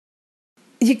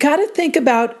you got to think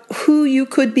about who you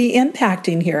could be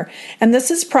impacting here. And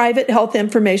this is private health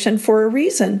information for a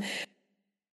reason.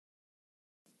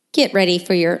 Get ready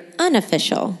for your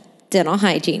unofficial dental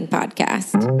hygiene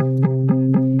podcast.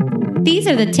 These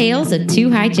are the tales of two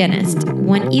hygienists,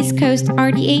 one East Coast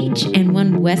RDH and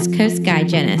one West Coast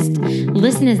hygienist.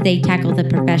 Listen as they tackle the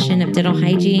profession of dental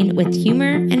hygiene with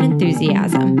humor and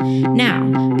enthusiasm.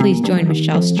 Now, please join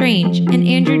Michelle Strange and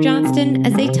Andrew Johnston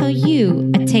as they tell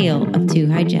you a tale of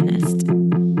two hygienists.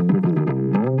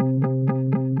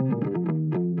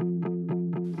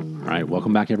 All right,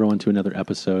 welcome back, everyone, to another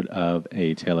episode of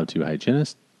A Tale of Two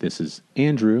Hygienists. This is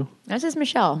Andrew. This is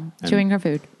Michelle, chewing her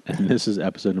food. And this is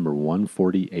episode number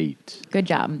 148. Good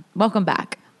job. Welcome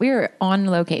back. We are on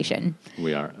location.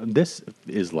 We are. This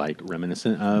is like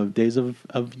reminiscent of days of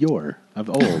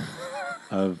old,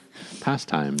 of past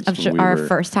times. Of our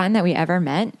first time that we ever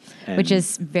met, which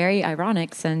is very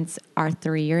ironic since our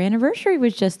 3-year anniversary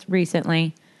was just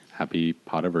recently. Happy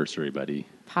Podiversary, buddy.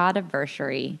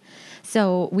 Podiversary.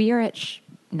 So we are at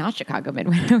not Chicago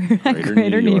Midwinter, we're at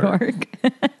Greater New York.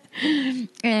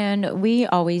 And we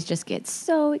always just get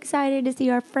so excited to see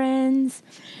our friends.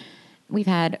 We've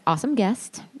had awesome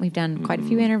guests. We've done quite a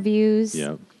few interviews.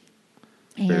 Yep.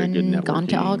 Very good networking. And gone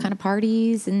to all kind of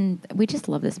parties. And we just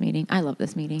love this meeting. I love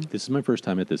this meeting. This is my first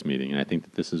time at this meeting. And I think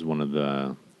that this is one of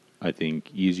the,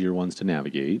 easier ones to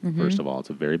navigate. Mm-hmm. First of all, it's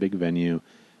a very big venue.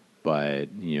 But,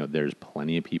 there's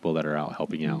plenty of people that are out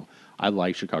helping out. I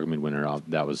like Chicago Midwinter.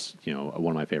 That was, one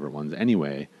of my favorite ones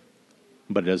anyway.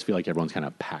 But it does feel like everyone's kind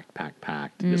of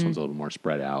packed. This one's a little more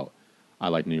spread out. I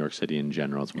like New York City in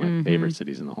general. It's one of my favorite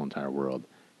cities in the whole entire world.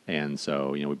 And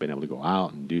so, we've been able to go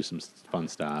out and do some fun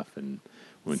stuff. And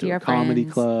we went to a comedy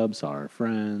club, saw our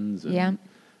friends. And, yeah.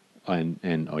 And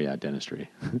dentistry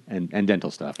and dental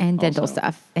stuff. And dental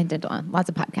stuff. And dental. Lots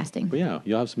of podcasting. But yeah,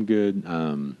 you'll have some good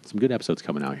episodes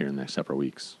coming out here in the next several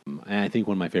weeks. And I think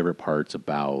one of my favorite parts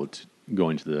about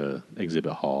going to the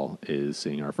exhibit hall is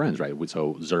seeing our friends, right?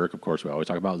 So Zerk, of course, we always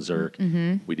talk about Zerk.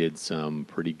 Mm-hmm. We did some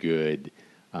pretty good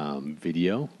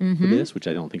video for this, which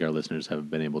I don't think our listeners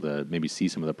have been able to maybe see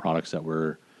some of the products that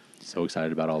we're so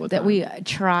excited about all the time. That we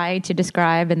try to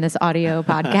describe in this audio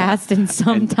podcast, and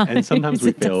sometimes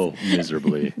we fail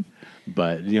miserably.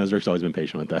 But, Zerk's always been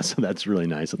patient with us, so that's really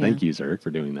nice. So thank you, Zerk, for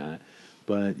doing that.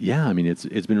 But, yeah,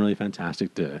 it's been really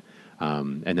fantastic to...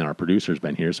 and then our producer's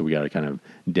been here, so we got to kind of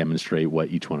demonstrate what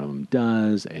each one of them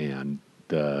does, and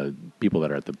the people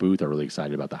that are at the booth are really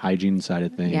excited about the hygiene side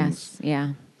of things. Yes,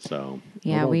 yeah. So,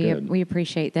 yeah, we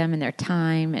appreciate them and their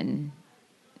time and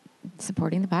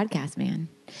supporting the podcast, man.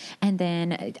 And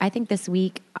then I think this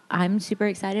week, I'm super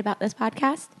excited about this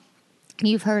podcast.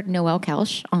 You've heard Noel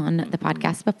Kelsch on the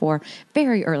podcast before,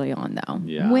 very early on, though,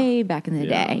 way back in the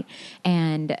day.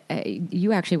 And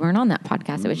you actually weren't on that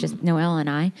podcast. It was just Noel and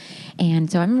I.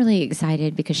 And so I'm really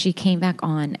excited because she came back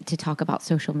on to talk about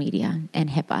social media and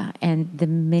HIPAA and the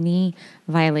many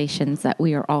violations that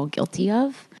we are all guilty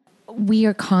of. We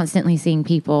are constantly seeing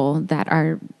people that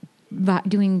are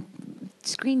doing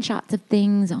screenshots of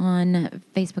things on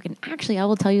Facebook. And actually, I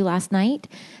will tell you, last night,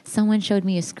 someone showed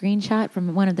me a screenshot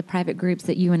from one of the private groups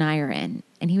that you and I are in.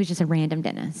 And he was just a random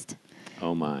dentist.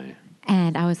 Oh, my.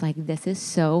 And I was like, this is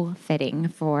so fitting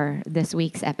for this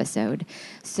week's episode.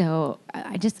 So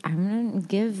I'm going to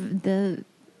give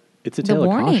it's a tale of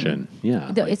caution.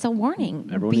 Yeah. It's a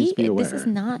warning. Everyone needs to be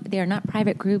aware. They're not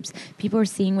private groups. People are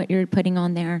seeing what you're putting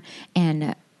on there.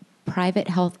 And private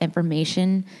health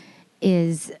information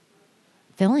is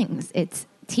fillings, it's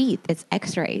teeth, it's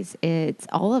x-rays, it's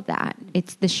all of that.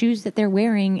 It's the shoes that they're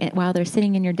wearing while they're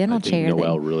sitting in your dental chair.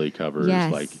 Noel really covers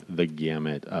like the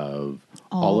gamut of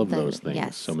all of those things.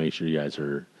 Yes. So make sure you guys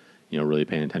are, really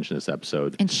paying attention to this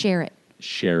episode. And share it.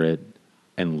 Share it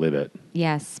and live it.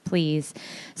 Yes, please.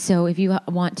 So if you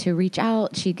want to reach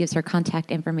out, she gives her contact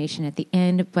information at the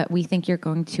end, but we think you're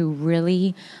going to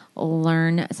really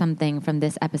learn something from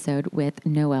this episode with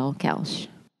Noel Kelsch.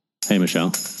 Hey,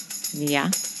 Michelle. Yeah?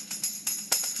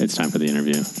 It's time for the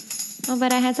interview. Oh,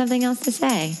 but I had something else to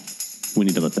say. We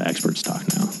need to let the experts talk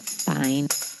now. Fine.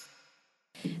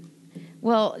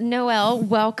 Well, Noel,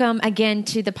 welcome again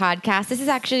to the podcast. This is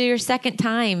actually your second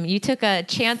time. You took a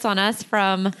chance on us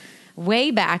from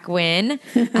way back when,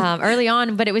 early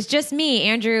on, but it was just me.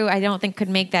 Andrew, I don't think could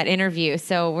make that interview.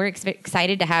 So we're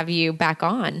excited to have you back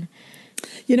on.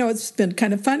 It's been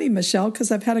kind of funny, Michelle,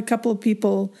 because I've had a couple of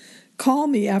people call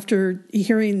me after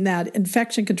hearing that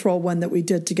infection control one that we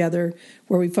did together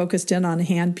where we focused in on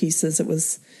hand pieces.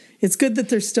 It's good that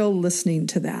they're still listening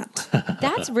to that.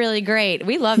 That's really great.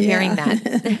 We love hearing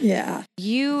that. Yeah.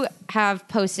 You have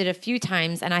posted a few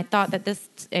times, and I thought that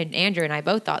and Andrew and I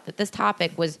both thought that this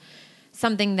topic was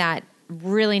something that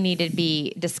really needed to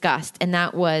be discussed, and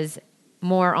that was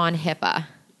more on HIPAA.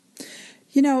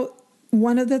 You know,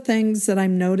 one of the things that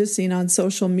I'm noticing on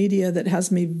social media that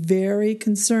has me very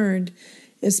concerned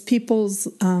is people's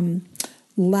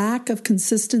lack of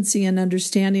consistency and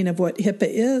understanding of what HIPAA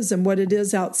is and what it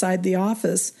is outside the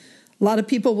office. A lot of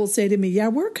people will say to me, yeah,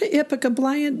 we're HIPAA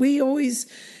compliant. We always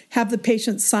have the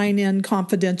patient sign in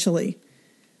confidentially.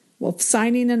 Well,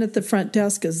 signing in at the front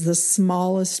desk is the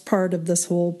smallest part of this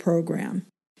whole program.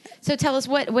 So tell us,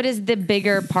 what is the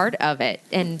bigger part of it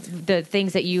and the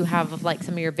things that you have like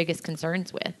some of your biggest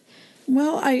concerns with?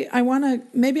 Well, I want to,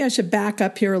 maybe I should back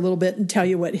up here a little bit and tell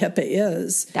you what HIPAA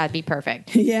is. That'd be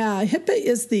perfect. Yeah, HIPAA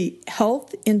is the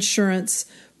Health Insurance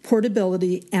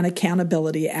Portability and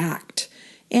Accountability Act.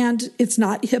 And it's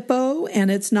not HIPPO and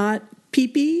it's not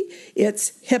PP,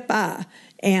 it's HIPAA.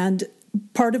 And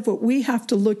part of what we have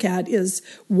to look at is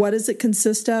what does it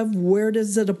consist of? Where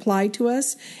does it apply to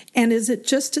us? And is it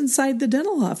just inside the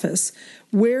dental office?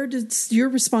 Where does your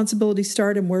responsibility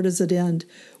start and where does it end?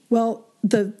 Well,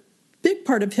 the big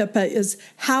part of HIPAA is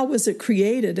how was it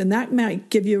created? And that might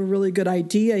give you a really good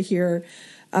idea here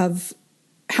of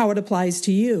how it applies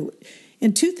to you.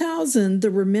 In 2000,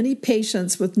 there were many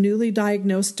patients with newly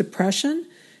diagnosed depression.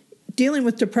 Dealing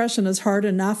with depression is hard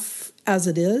enough as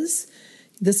it is.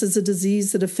 This is a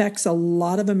disease that affects a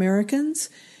lot of Americans,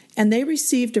 and they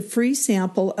received a free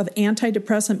sample of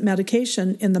antidepressant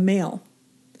medication in the mail.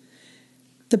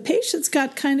 The patients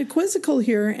got kind of quizzical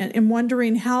here and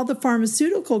wondering how the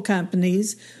pharmaceutical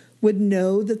companies would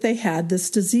know that they had this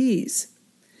disease.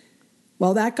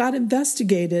 Well, that got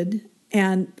investigated,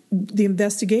 and the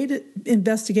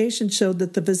investigation showed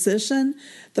that the physician,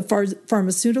 the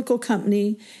pharmaceutical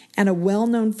company, and a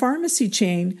well-known pharmacy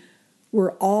chain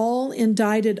were all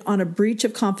indicted on a breach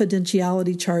of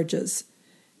confidentiality charges.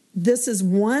 This is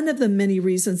one of the many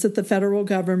reasons that the federal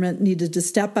government needed to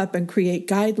step up and create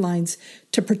guidelines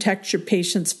to protect your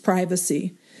patient's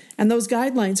privacy. And those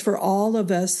guidelines for all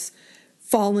of us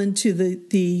fall into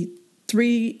the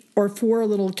 3 or 4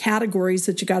 little categories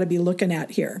that you got to be looking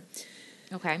at here.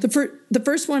 Okay. The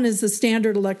first one is the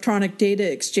standard electronic data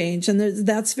exchange, and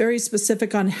that's very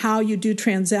specific on how you do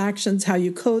transactions, how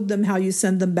you code them, how you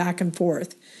send them back and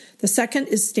forth. The second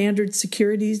is standard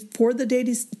security for the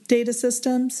data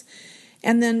systems,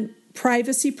 and then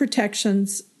privacy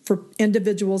protections for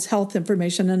individuals' health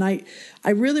information. And I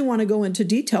really want to go into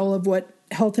detail of what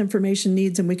health information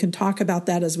needs, and we can talk about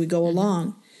that as we go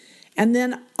along. And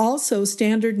then also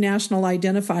standard national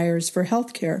identifiers for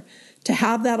healthcare. To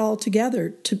have that all together,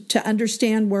 to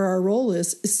understand where our role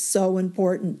is so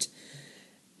important.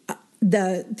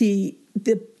 The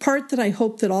part that I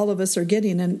hope that all of us are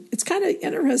getting, and it's kind of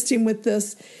interesting with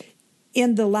this,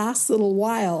 in the last little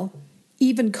while,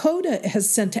 even CODA has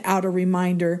sent out a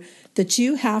reminder that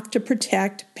you have to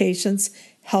protect patients'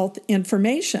 health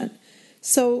information.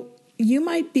 So you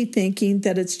might be thinking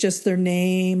that it's just their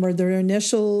name or their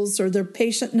initials or their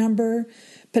patient number,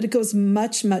 but it goes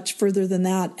much, much further than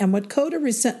that. And what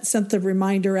CODA sent the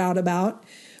reminder out about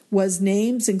was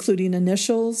names, including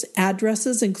initials,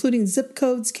 addresses, including zip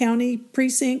codes, county,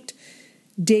 precinct,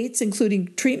 dates,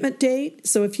 including treatment date.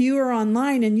 So if you are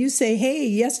online and you say, hey,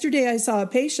 yesterday I saw a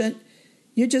patient,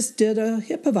 you just did a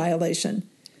HIPAA violation.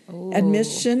 Ooh.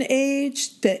 Admission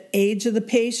age, the age of the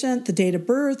patient, the date of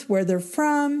birth, where they're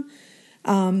from.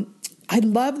 I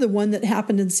love the one that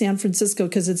happened in San Francisco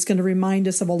because it's going to remind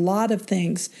us of a lot of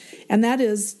things. And that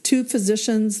is 2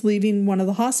 physicians leaving one of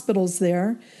the hospitals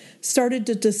there started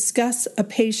to discuss a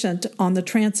patient on the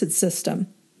transit system.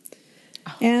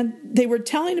 Oh. And they were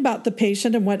telling about the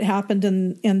patient and what happened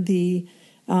in the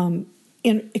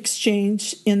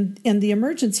exchange in the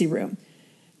emergency room.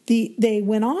 They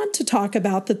went on to talk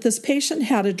about that this patient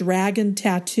had a dragon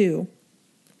tattoo.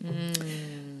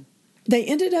 They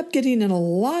ended up getting in a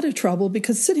lot of trouble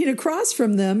because sitting across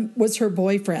from them was her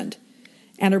boyfriend.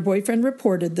 And her boyfriend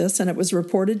reported this, and it was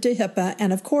reported to HIPAA.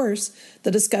 And, of course,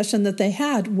 the discussion that they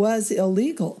had was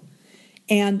illegal.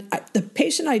 And the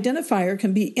patient identifier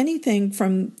can be anything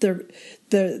from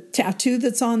the tattoo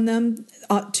that's on them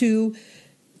to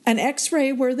an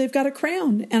X-ray where they've got a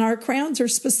crown. And our crowns are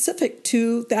specific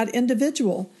to that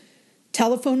individual.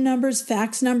 Telephone numbers,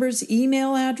 fax numbers,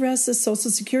 email addresses,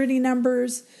 Social Security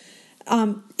numbers.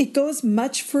 It goes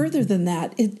much further than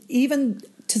that. Even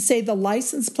to say the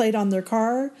license plate on their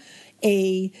car,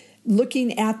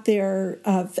 looking at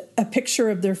a picture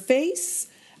of their face,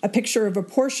 a picture of a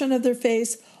portion of their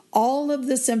face, all of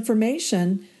this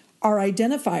information are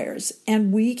identifiers,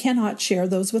 and we cannot share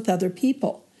those with other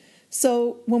people.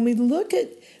 So when we look at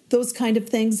those kind of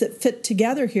things that fit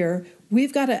together here,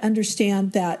 we've got to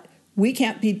understand that we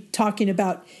can't be talking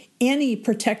about any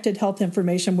protected health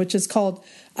information, which is called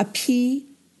a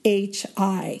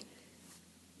PHI.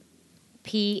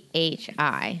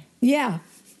 PHI. Yeah.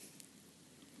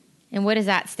 And what does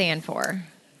that stand for?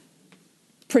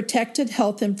 Protected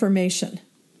health information.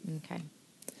 Okay.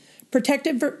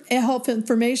 Protected health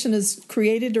information is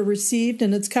created or received,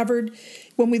 and it's covered.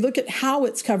 When we look at how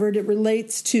it's covered, it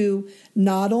relates to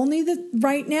not only the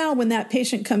right now when that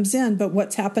patient comes in, but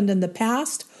what's happened in the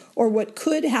past or what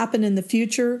could happen in the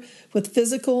future with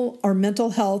physical or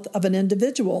mental health of an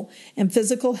individual. And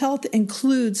physical health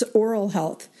includes oral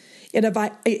health.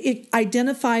 It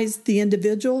identifies the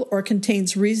individual or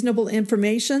contains reasonable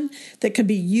information that can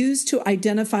be used to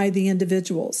identify the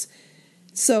individuals.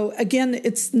 So again,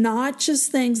 it's not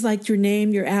just things like your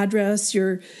name, your address,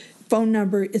 your phone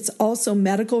number. It's also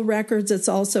medical records. It's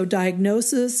also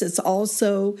diagnosis. It's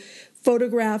also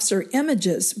photographs or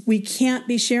images. We can't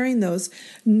be sharing those,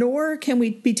 nor can we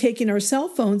be taking our cell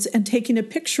phones and taking a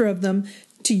picture of them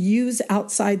to use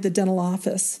outside the dental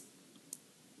office.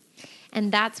 And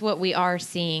that's what we are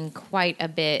seeing quite a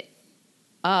bit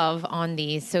of on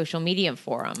these social media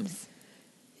forums.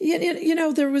 You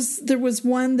know, there was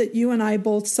one that you and I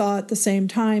both saw at the same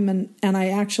time, and I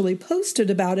actually posted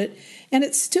about it, and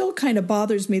it still kind of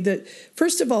bothers me that,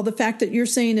 first of all, the fact that you're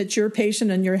saying it's your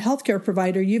patient and your healthcare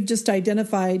provider, you've just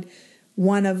identified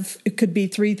one of, it could be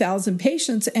 3,000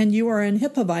 patients, and you are in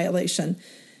HIPAA violation.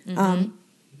 Mm-hmm.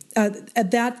 At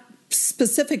that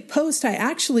specific post, I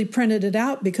actually printed it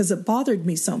out because it bothered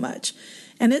me so much.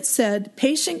 And it said,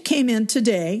 patient came in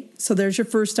today, so there's your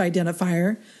first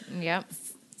identifier. Yep.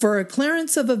 For a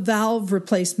clearance of a valve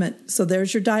replacement, so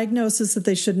there's your diagnosis that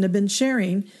they shouldn't have been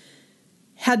sharing,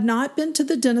 had not been to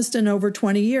the dentist in over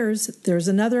 20 years, there's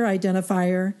another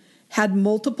identifier, had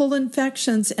multiple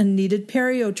infections and needed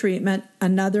perio treatment,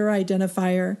 another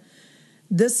identifier.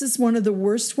 This is one of the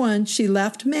worst ones. She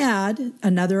left mad,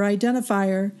 another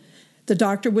identifier. The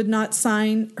doctor would not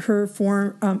sign her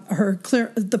form,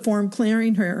 the form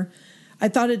clearing her. I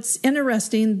thought it's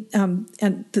interesting,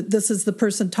 and this is the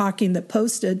person talking that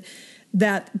posted,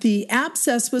 that the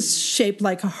abscess was shaped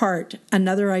like a heart,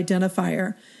 another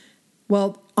identifier.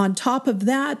 Well, on top of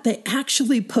that, they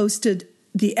actually posted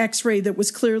the x-ray that was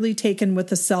clearly taken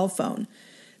with a cell phone.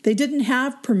 They didn't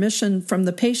have permission from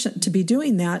the patient to be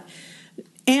doing that.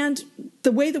 And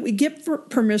the way that we get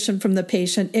permission from the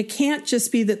patient, it can't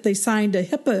just be that they signed a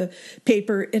HIPAA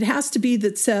paper. It has to be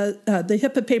that says the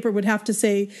HIPAA paper would have to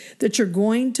say that you're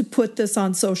going to put this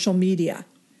on social media.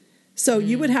 So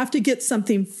you would have to get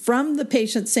something from the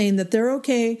patient saying that they're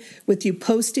okay with you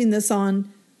posting this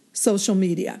on social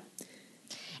media.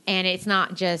 And it's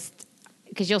not just,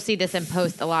 because you'll see this in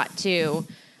posts a lot too,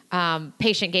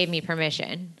 patient gave me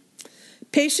permission.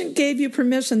 Patient gave you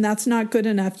permission, that's not good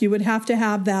enough. You would have to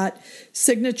have that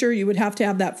signature. You would have to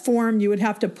have that form. You would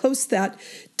have to post that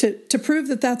to prove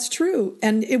that that's true.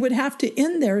 And it would have to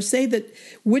in there say that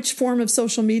which form of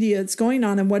social media it's going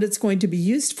on and what it's going to be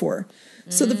used for.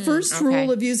 So the first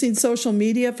rule of using social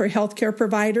media for healthcare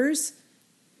providers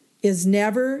is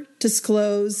never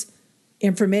disclose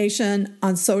information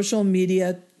on social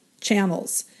media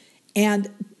channels. And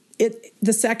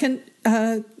the second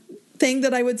thing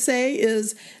that I would say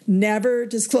is never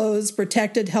disclose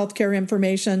protected healthcare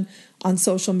information on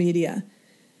social media.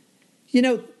 You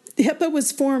know, HIPAA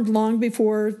was formed long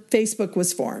before Facebook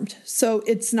was formed. So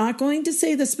it's not going to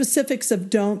say the specifics of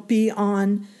don't be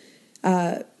on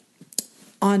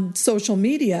social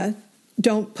media,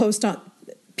 don't post on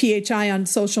PHI on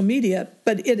social media,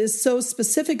 but it is so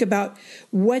specific about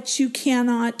what you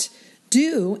cannot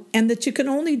do and that you can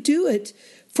only do it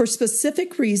for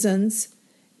specific reasons.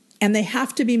 And they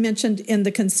have to be mentioned in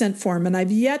the consent form. And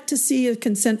I've yet to see a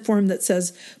consent form that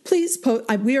says, please,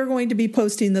 we are going to be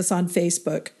posting this on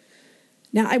Facebook.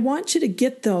 Now, I want you to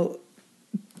get,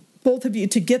 both of you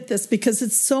to get this because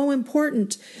it's so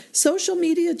important. Social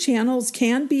media channels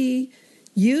can be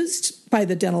used by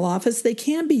the dental office. They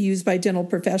can be used by dental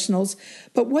professionals.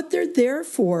 But what they're there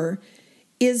for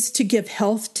is to give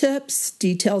health tips,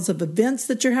 details of events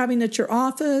that you're having at your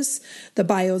office, the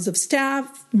bios of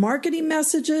staff, marketing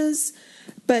messages,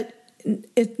 but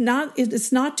it's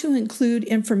not to include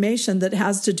information that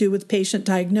has to do with patient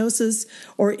diagnosis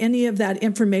or any of that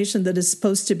information that is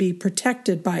supposed to be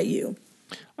protected by you.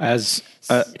 As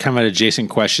kind of an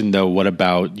adjacent question, though, what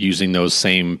about using those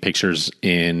same pictures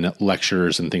in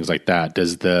lectures and things like that?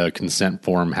 Does the consent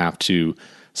form have to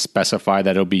specify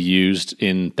that it'll be used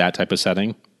in that type of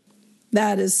setting?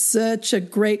 That is such a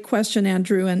great question,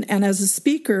 Andrew. And as a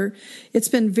speaker, it's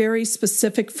been very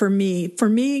specific for me. For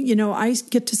me, you know, I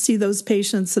get to see those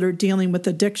patients that are dealing with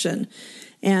addiction.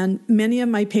 And many of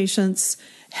my patients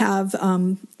have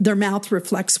their mouth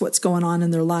reflects what's going on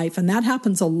in their life, and that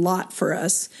happens a lot for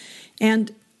us.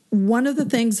 And one of the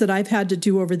things that I've had to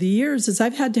do over the years is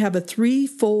I've had to have a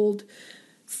threefold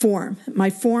form. My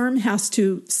form has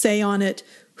to say on it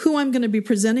who I'm going to be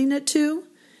presenting it to,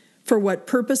 for what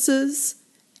purposes,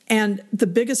 and the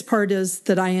biggest part is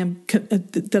that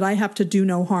I have to do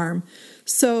no harm.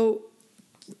 So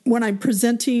when I'm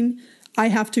presenting, I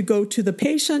have to go to the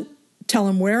patient, tell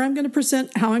them where I'm going to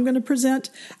present, how I'm going to present.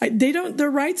 Their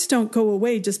rights don't go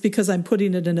away just because I'm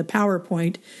putting it in a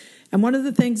PowerPoint. And one of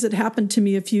the things that happened to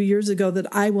me a few years ago that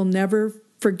I will never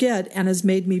forget and has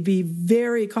made me be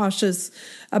very cautious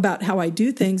about how I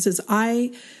do things is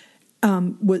I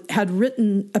had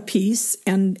written a piece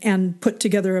and put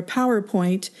together a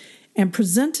PowerPoint and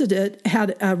presented it,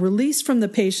 had a release from the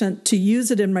patient to use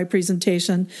it in my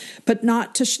presentation, but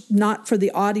not for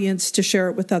the audience to share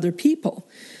it with other people.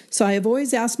 So I have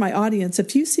always asked my audience,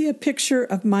 if you see a picture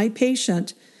of my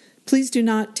patient, please do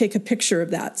not take a picture of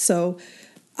that. So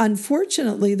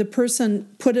unfortunately, the person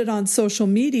put it on social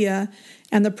media,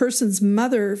 and the person's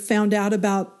mother found out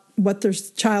about what their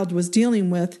child was dealing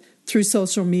with through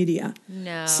social media.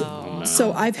 No.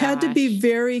 So I've had to be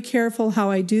very careful how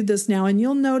I do this now. And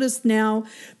you'll notice now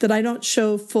that I don't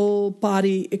show full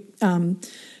body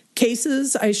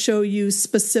cases. I show you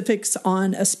specifics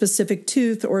on a specific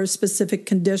tooth or a specific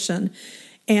condition.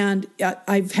 And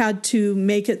I've had to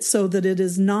make it so that it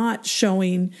is not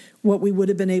showing what we would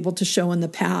have been able to show in the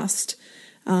past.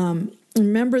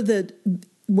 Remember that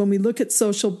when we look at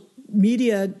social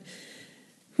media,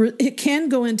 it can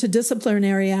go into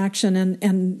disciplinary action,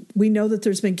 and we know that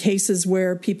there's been cases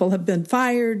where people have been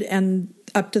fired and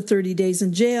up to 30 days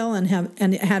in jail, and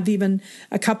have even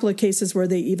a couple of cases where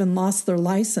they even lost their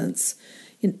license.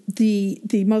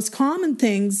 The most common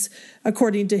things,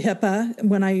 according to HIPAA,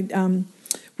 when I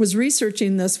was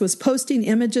researching this, was posting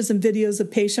images and videos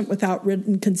of patient without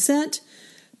written consent,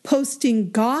 posting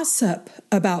gossip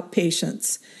about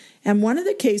patients. And one of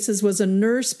the cases was a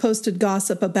nurse posted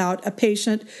gossip about a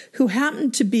patient who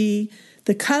happened to be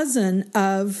the cousin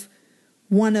of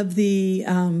one of the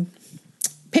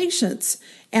patients.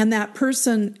 And that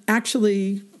person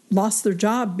actually lost their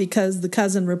job because the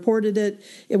cousin reported it.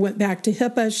 It went back to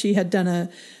HIPAA. She had done a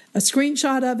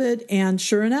screenshot of it. And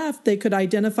sure enough, they could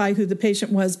identify who the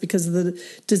patient was because of the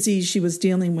disease she was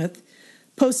dealing with.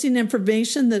 Posting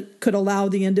information that could allow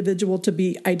the individual to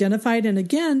be identified. And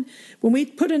again, when we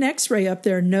put an x-ray up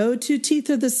there, no two teeth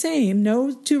are the same,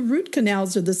 no two root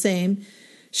canals are the same.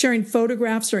 Sharing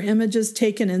photographs or images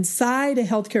taken inside a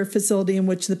healthcare facility in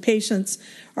which the patients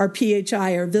are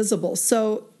PHI are visible.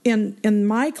 So in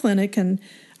my clinic, and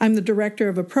I'm the director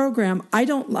of a program, I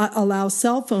don't allow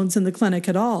cell phones in the clinic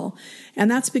at all.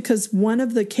 And that's because one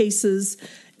of the cases,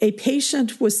 a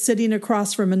patient was sitting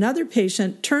across from another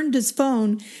patient, turned his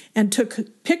phone and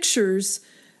took pictures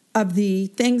of the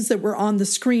things that were on the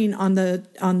screen on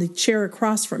the chair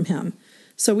across from him.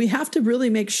 So we have to really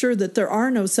make sure that there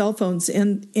are no cell phones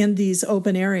in these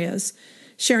open areas.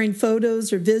 Sharing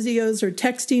photos or videos or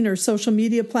texting or social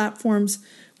media platforms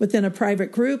within a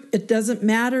private group, it doesn't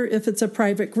matter if it's a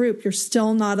private group. You're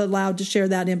still not allowed to share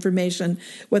that information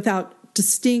without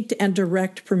distinct and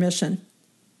direct permission.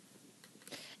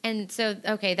 And so,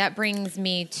 okay, that brings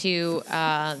me to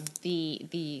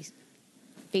the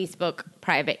Facebook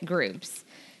private groups,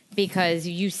 because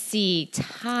you see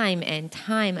time and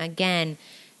time again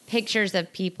pictures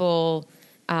of people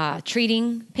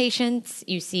treating patients.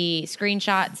 You see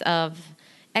screenshots of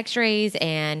x-rays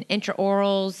and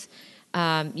intraorals.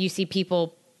 You see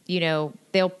people,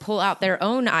 they'll pull out their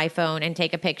own iPhone and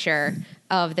take a picture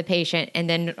of the patient and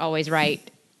then always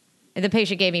write, the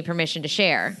patient gave me permission to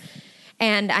share.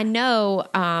 And I know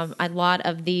a lot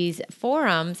of these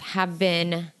forums have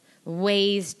been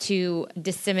ways to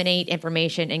disseminate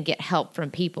information and get help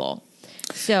from people.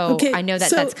 So okay, I know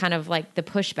that's kind of like the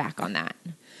pushback on that.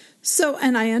 So,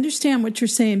 and I understand what you're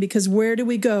saying, because where do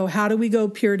we go? How do we go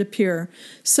peer to peer?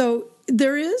 So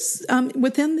there is,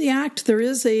 within the Act, there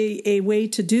is a way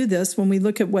to do this when we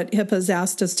look at what HIPAA has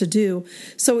asked us to do.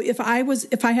 So if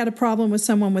I had a problem with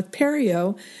someone with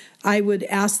perio, I would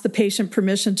ask the patient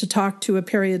permission to talk to a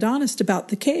periodontist about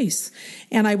the case,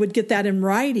 and I would get that in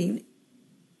writing.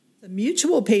 The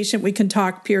mutual patient, we can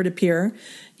talk peer-to-peer.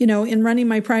 In running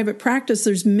my private practice,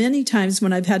 there's many times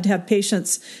when I've had to have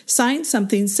patients sign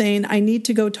something saying, I need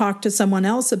to go talk to someone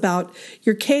else about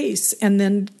your case, and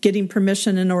then getting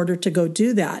permission in order to go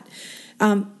do that.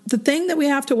 The thing that we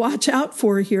have to watch out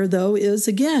for here, though, is,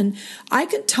 again, I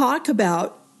can talk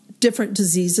about different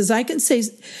diseases. I can say,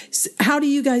 how do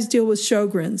you guys deal with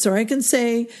Sjogren's? Or I can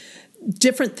say,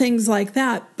 different things like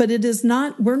that. But it is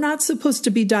not, we're not supposed to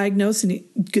be diagnosing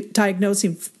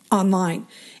online.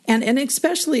 And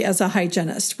especially as a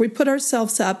hygienist, we put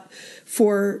ourselves up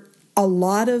for a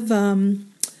lot of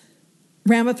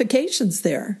ramifications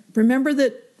there. Remember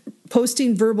that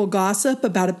posting verbal gossip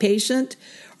about a patient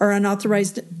or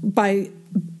unauthorized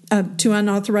to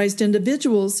unauthorized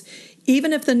individuals,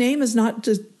 even if the name is not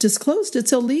disclosed,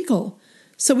 it's illegal.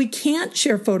 So we can't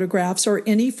share photographs or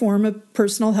any form of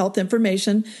personal health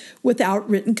information without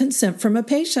written consent from a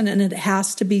patient, and it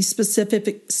has to be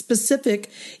specific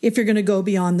if you're going to go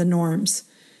beyond the norms.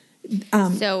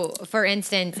 So, for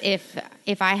instance,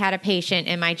 if I had a patient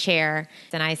in my chair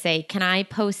and I say, can I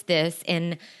post this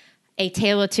in a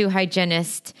Tale of Two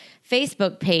Hygienists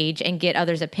Facebook page and get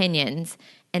others' opinions,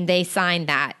 and they sign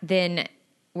that, then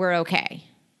we're okay.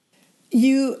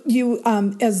 You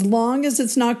as long as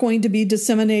it's not going to be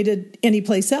disseminated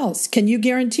anyplace else. Can you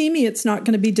guarantee me it's not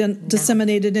going to be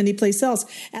disseminated anyplace else?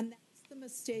 And that's the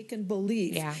mistaken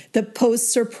belief that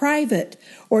posts are private,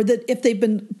 or that if they've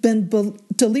been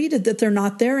deleted, that they're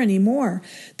not there anymore.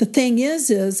 The thing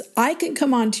is I can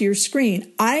come onto your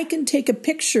screen. I can take a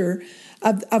picture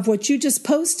of what you just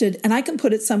posted, and I can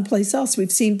put it someplace else. We've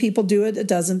seen people do it a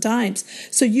dozen times.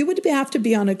 So you would have to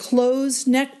be on a closed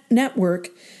network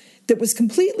that was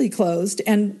completely closed,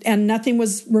 and nothing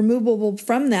was removable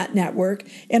from that network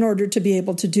in order to be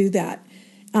able to do that.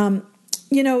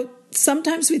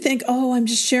 Sometimes we think, oh, I'm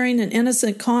just sharing an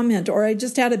innocent comment, or I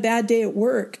just had a bad day at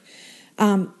work.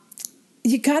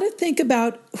 You got to think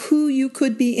about who you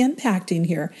could be impacting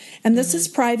here. And this is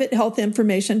private health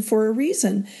information for a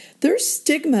reason. There's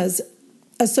stigmas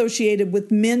associated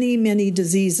with many, many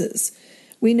diseases.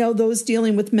 We know those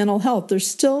dealing with mental health. There's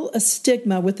still a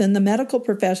stigma within the medical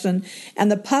profession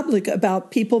and the public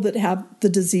about people that have the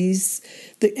disease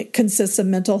that consists of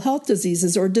mental health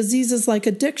diseases or diseases like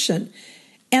addiction.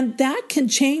 And that can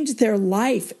change their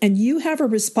life, and you have a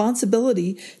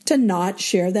responsibility to not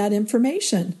share that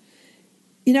information.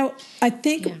 I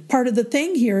think part of the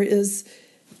thing here is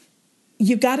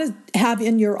you've got to have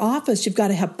in your office, you've got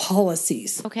to have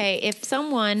policies. Okay, if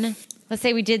someone, let's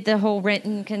say we did the whole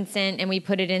written consent and we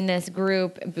put it in this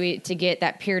group to get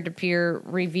that peer-to-peer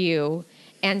review,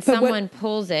 and someone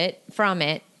pulls it from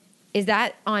it, is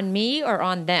that on me or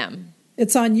on them?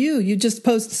 It's on you. You just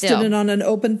posted it on an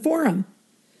open forum.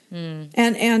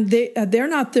 And they're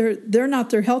not their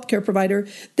healthcare provider.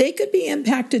 They could be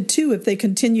impacted too if they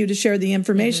continue to share the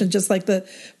information, just like the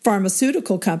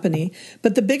pharmaceutical company.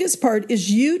 But the biggest part is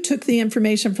you took the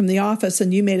information from the office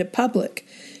and you made it public.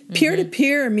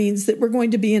 Peer-to-peer means that we're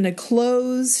going to be in a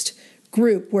closed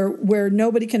group where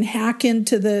nobody can hack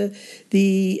into the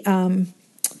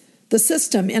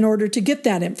system in order to get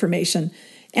that information.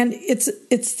 And it's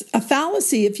a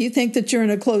fallacy if you think that you're in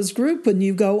a closed group when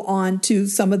you go on to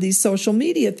some of these social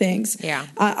media things. Yeah.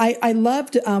 I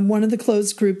loved one of the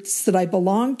closed groups that I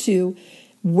belonged to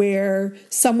where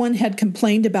someone had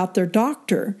complained about their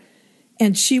doctor,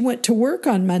 and she went to work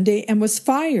on Monday and was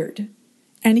fired.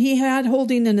 And he had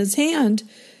holding in his hand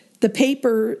the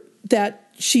paper that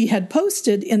she had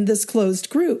posted in this closed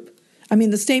group.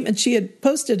 The statement she had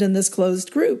posted in this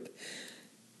closed group.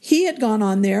 He had gone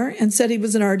on there and said he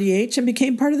was an RDH and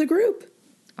became part of the group.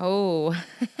 Oh.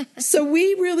 So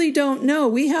we really don't know.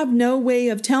 We have no way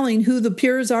of telling who the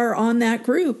peers are on that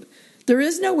group. There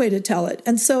is no way to tell it.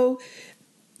 And so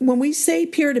when we say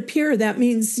peer-to-peer, that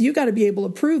means you got to be able to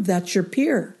prove that's your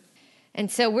peer. And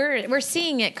so we're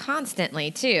seeing it constantly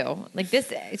too. Like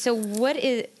this. So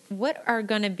what are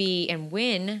going to be, and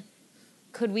when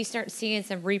could we start seeing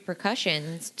some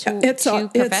repercussions to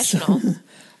professionals?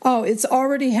 It's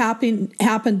already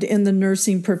happened in the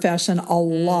nursing profession a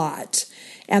lot.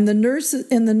 And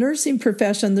in the nursing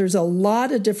profession, there's a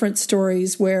lot of different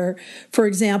stories where, for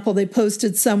example, they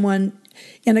posted someone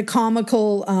in a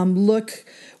comical look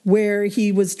where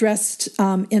he was dressed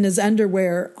in his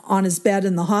underwear on his bed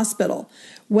in the hospital.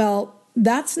 Well,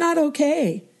 that's not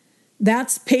okay.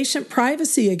 That's patient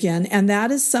privacy again, and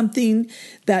that is something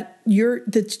that you're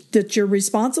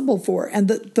responsible for. And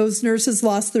those nurses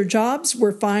lost their jobs,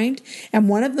 were fined, and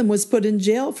one of them was put in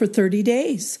jail for 30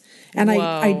 days. And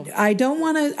I don't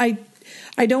want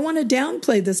to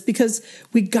downplay this, because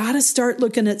we got to start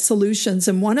looking at solutions.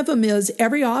 And one of them is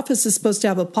every office is supposed to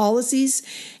have a policies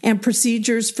and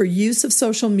procedures for use of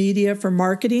social media for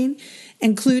marketing,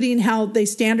 including how they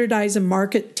standardize and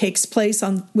market takes place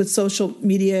with social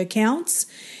media accounts.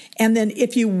 And then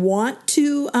if you want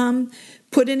to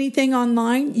put anything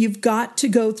online, you've got to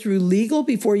go through legal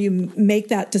before you make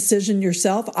that decision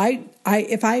yourself.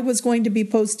 If I was going to be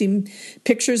posting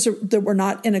pictures that were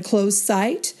not in a closed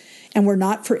site and were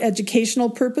not for educational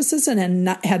purposes and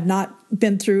had not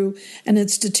been through an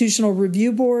institutional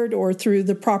review board or through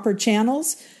the proper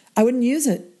channels, I wouldn't use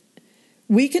it.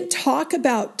 We can talk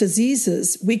about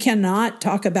diseases. We cannot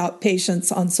talk about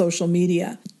patients on social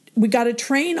media. We got to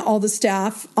train all the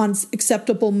staff on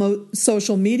acceptable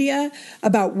social media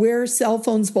about where cell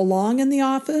phones belong in the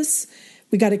office.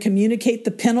 We got to communicate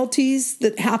the penalties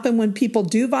that happen when people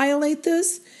do violate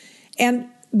this. And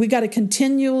we got to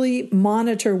continually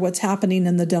monitor what's happening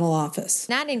in the dental office.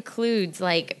 That includes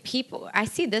like people, I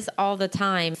see this all the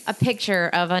time, a picture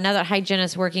of another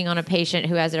hygienist working on a patient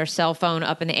who has their cell phone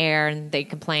up in the air and they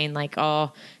complain like,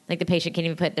 oh, like the patient can't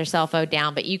even put their cell phone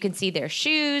down, but you can see their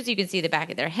shoes, you can see the back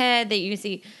of their head, that you can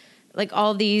see like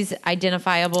all these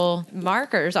identifiable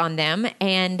markers on them.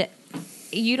 And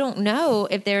you don't know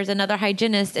if there's another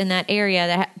hygienist in that area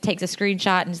that takes a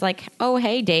screenshot and is like, oh,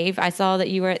 hey, Dave, I saw that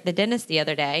you were at the dentist the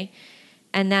other day.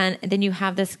 And then you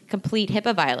have this complete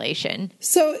HIPAA violation.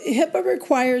 So HIPAA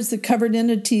requires that covered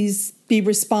entities be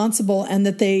responsible and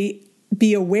that they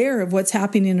be aware of what's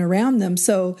happening around them.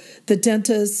 So the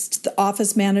dentist, the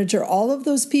office manager, all of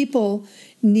those people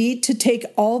need to take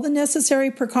all the necessary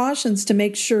precautions to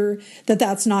make sure that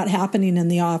that's not happening in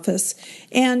the office.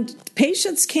 And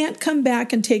patients can't come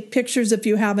back and take pictures if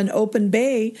you have an open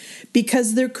bay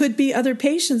because there could be other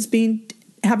patients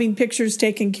having pictures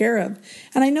taken care of.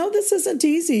 And I know this isn't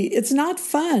easy. It's not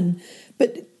fun.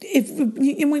 But if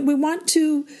we want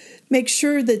to make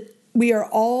sure that we are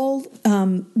all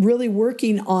really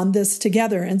working on this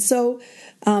together. And so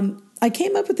I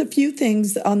came up with a few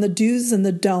things on the do's and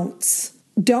the don'ts.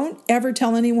 Don't ever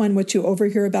tell anyone what you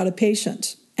overhear about a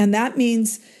patient. And that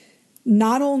means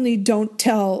not only don't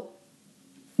tell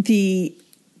the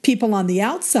people on the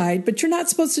outside, but you're not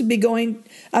supposed to be going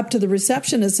up to the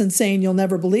receptionist and saying, you'll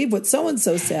never believe what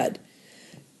so-and-so said.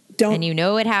 And you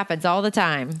know it happens all the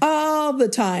time. All the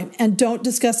time. And don't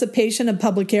discuss a patient in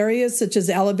public areas such as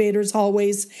elevators,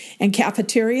 hallways, and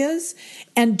cafeterias.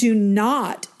 And do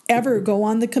not ever go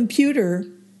on the computer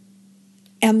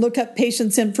and look up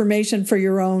patients' information for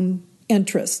your own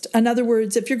interest. In other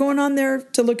words, if you're going on there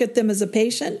to look at them as a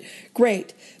patient,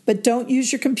 great. But don't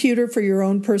use your computer for your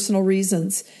own personal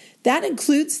reasons. That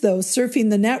includes, though, surfing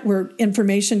the net where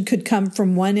information could come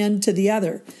from one end to the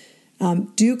other.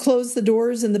 Do close the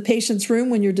doors in the patient's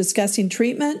room when you're discussing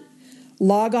treatment.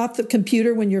 Log off the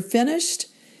computer when you're finished.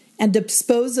 And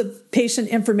dispose of patient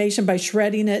information by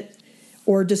shredding it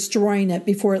or destroying it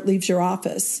before it leaves your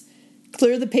office.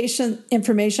 Clear the patient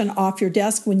information off your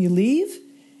desk when you leave.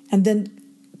 And then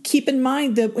keep in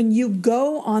mind that when you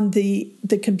go on the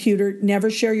computer, never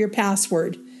share your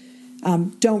password.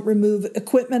 Don't remove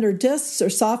equipment or disks or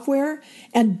software.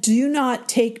 And do not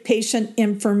take patient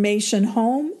information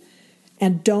home.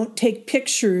 And don't take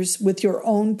pictures with your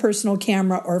own personal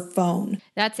camera or phone.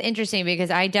 That's interesting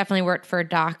because I definitely worked for a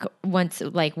doc once,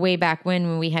 like way back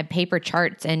when we had paper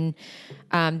charts, and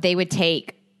they would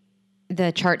take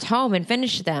the charts home and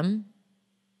finish them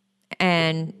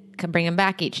and bring them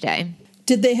back each day.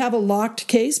 Did they have a locked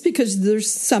case? Because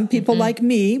there's some people like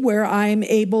me where I'm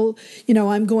able,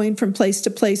 I'm going from place to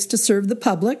place to serve the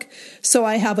public. So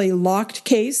I have a locked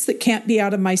case that can't be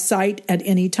out of my sight at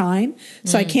any time.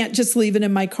 So I can't just leave it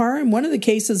in my car. And one of the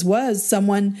cases was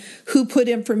someone who put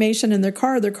information in their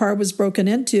car was broken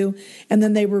into, and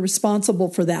then they were responsible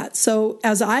for that. So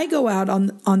as I go out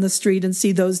on the street and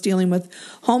see those dealing with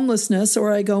homelessness,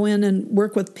 or I go in and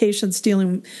work with patients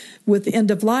dealing with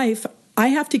end of life, I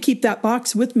have to keep that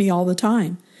box with me all the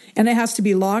time. And it has to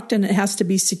be locked and it has to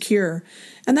be secure.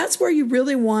 And that's where you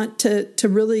really want to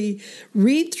really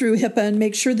read through HIPAA and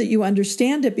make sure that you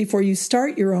understand it before you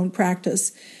start your own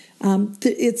practice.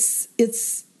 It's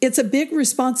a big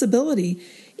responsibility.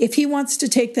 If he wants to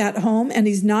take that home and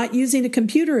he's not using a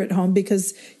computer at home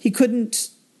because he couldn't,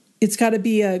 it's got to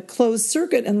be a closed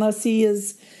circuit unless he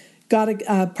has got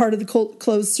a part of the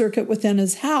closed circuit within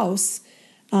his house.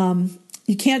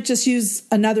 You can't just use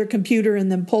another computer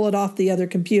and then pull it off the other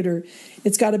computer.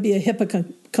 It's got to be a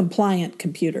HIPAA compliant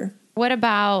computer. What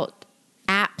about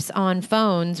apps on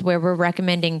phones where we're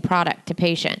recommending product to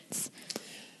patients?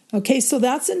 Okay, so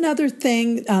that's another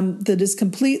thing that is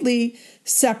completely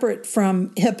separate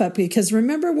from HIPAA, because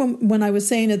remember when I was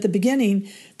saying at the beginning,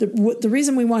 the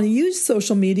reason we want to use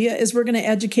social media is we're going to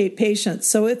educate patients.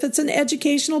 So if it's an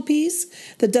educational piece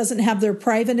that doesn't have their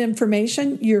private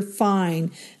information, you're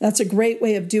fine. That's a great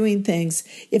way of doing things.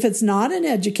 If it's not an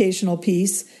educational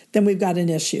piece, then we've got an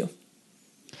issue.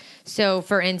 So,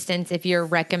 for instance, if you're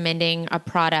recommending a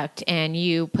product and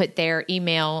you put their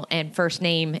email and first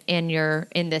name in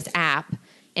this app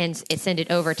and send it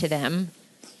over to them,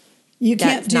 you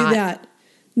can't do that.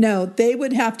 No, they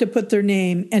would have to put their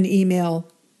name and email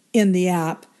in the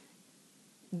app.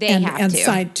 And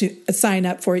sign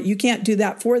up for it. You can't do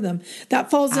that for them. That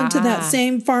falls into that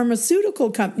same pharmaceutical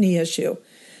company issue,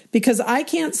 because I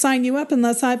can't sign you up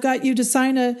unless I've got you to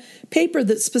sign a paper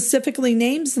that specifically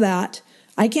names that.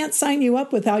 I can't sign you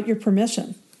up without your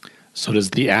permission. So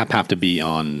does the app have to be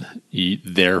on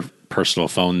their personal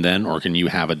phone then, or can you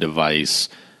have a device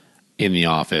in the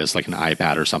office, like an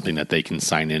iPad or something that they can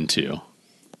sign into?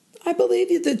 I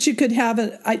believe that you could have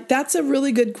that's a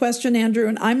really good question, Andrew,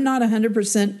 and I'm not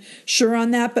 100% sure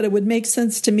on that, but it would make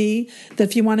sense to me that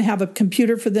if you want to have a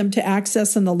computer for them to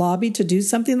access in the lobby to do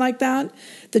something like that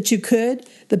you could.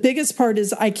 The biggest part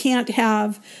is I can't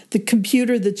have the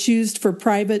computer that's used for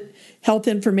private health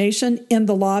information in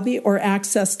the lobby or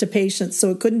access to patients, so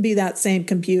it couldn't be that same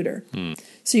computer.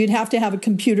 So you'd have to have a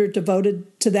computer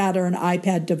devoted to that or an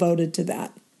iPad devoted to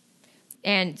that.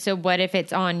 And so what if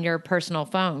it's on your personal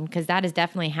phone? Because that is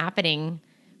definitely happening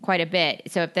quite a bit.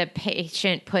 So if the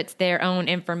patient puts their own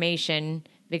information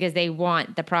because they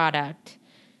want the product,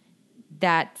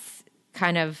 that's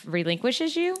kind of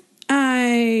relinquishes you?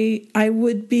 I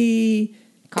would be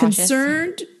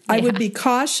concerned. Yeah. I would be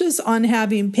cautious on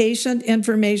having patient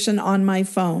information on my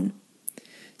phone.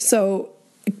 So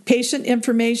patient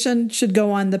information should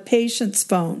go on the patient's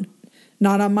phone,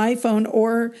 not on my phone,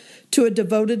 or to a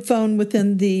devoted phone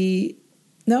within the...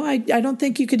 No, I don't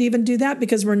think you could even do that,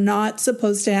 because we're not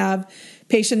supposed to have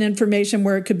patient information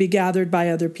where it could be gathered by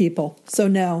other people. So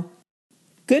no.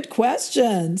 Good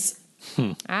questions.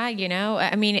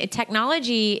 I mean,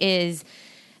 technology is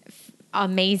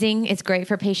amazing. It's great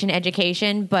for patient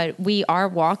education, but we are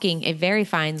walking a very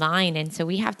fine line. And so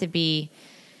we have to think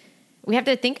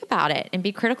about it and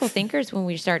be critical thinkers when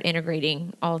we start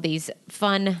integrating all these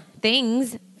fun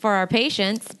things for our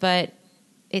patients, but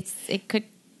it could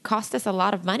cost us a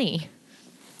lot of money.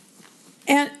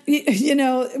 And,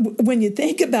 when you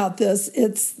think about this,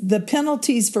 it's the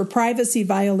penalties for privacy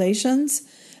violations.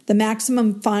 The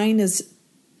maximum fine is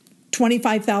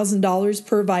 $25,000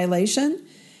 per violation,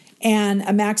 and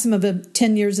a maximum of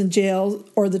 10 years in jail,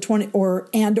 or the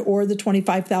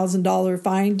 $25,000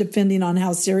 fine, depending on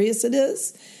how serious it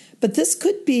is. But this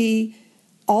could be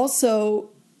also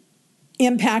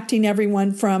impacting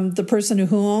everyone from the person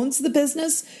who owns the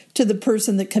business to the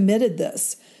person that committed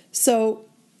this. So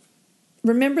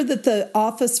remember that the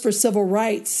Office for Civil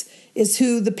Rights is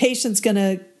who the patient's going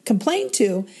to complain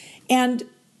to, and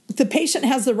the patient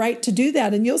has the right to do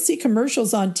that. And you'll see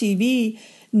commercials on TV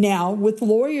now with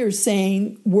lawyers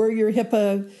saying, were your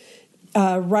HIPAA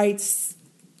rights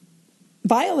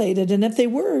violated? And if they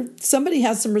were, somebody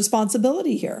has some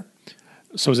responsibility here.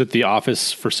 So is it the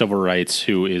Office for Civil Rights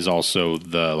who is also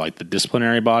the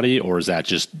disciplinary body, or is that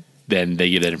just then they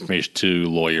give that information to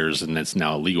lawyers and that's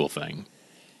now a legal thing?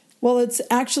 Well, it's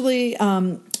actually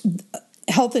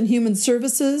Health and Human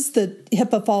Services that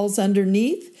HIPAA falls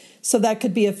underneath. So that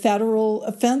could be a federal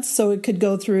offense. So it could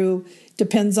go through,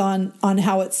 depends on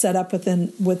how it's set up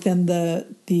within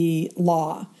the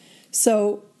law.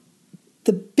 So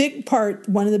the big part,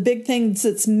 one of the big things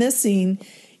that's missing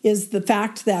is the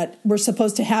fact that we're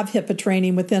supposed to have HIPAA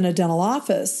training within a dental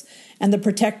office, and the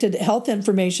protected health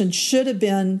information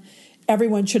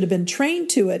everyone should have been trained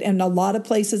to it, and a lot of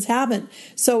places haven't.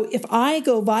 So if I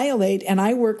go violate and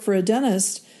I work for a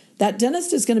dentist, that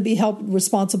dentist is going to be held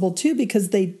responsible too, because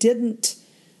they didn't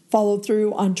follow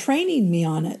through on training me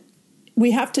on it.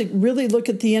 We have to really look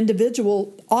at the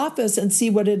individual office and see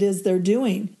what it is they're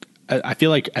doing. I feel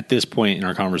like at this point in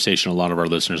our conversation, a lot of our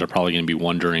listeners are probably going to be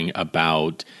wondering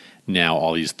about now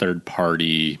all these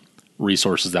third-party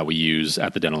resources that we use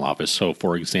at the dental office. So,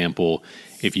 for example,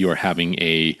 if you are having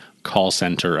a call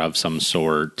center of some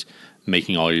sort,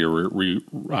 making all your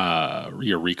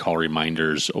recall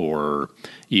reminders, or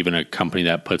even a company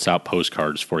that puts out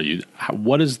postcards for you,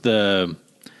 what is the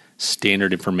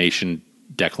standard information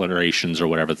declarations or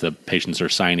whatever the patients are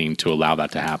signing to allow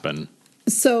that to happen?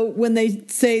 So when they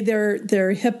say their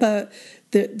HIPAA,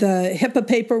 the HIPAA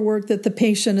paperwork that the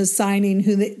patient is signing,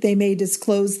 who they may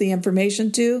disclose the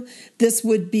information to, this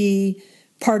would be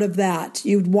part of that.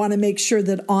 You'd want to make sure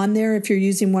that on there, if you're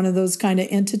using one of those kind of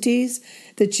entities,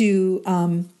 that you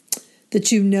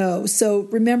know. So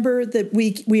remember that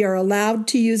we are allowed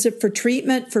to use it for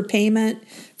treatment, for payment,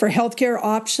 for healthcare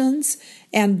options,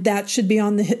 and that should be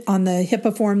on the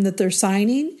HIPAA form that they're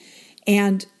signing.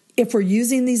 And if we're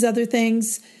using these other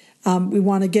things, we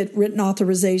want to get written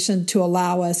authorization to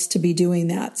allow us to be doing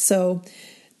that. So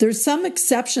there's some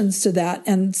exceptions to that,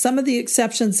 and some of the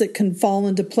exceptions that can fall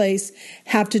into place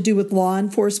have to do with law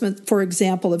enforcement. For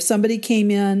example, if somebody came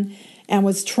in and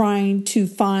was trying to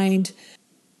find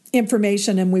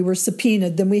information and we were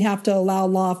subpoenaed, then we have to allow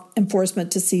law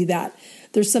enforcement to see that.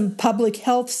 There's some public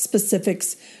health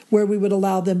specifics where we would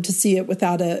allow them to see it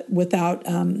without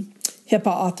HIPAA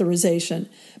authorization.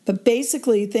 But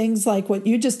basically, things like what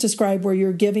you just described, where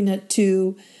you're giving it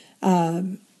to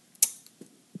an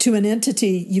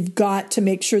entity, you've got to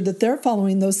make sure that they're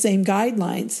following those same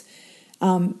guidelines.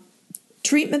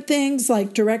 Treatment things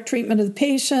like direct treatment of the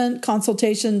patient,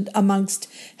 consultation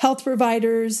amongst health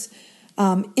providers,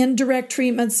 indirect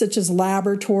treatments such as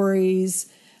laboratories,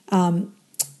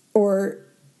 or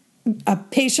a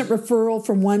patient referral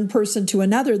from one person to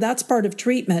another, that's part of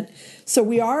treatment. So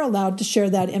we are allowed to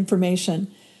share that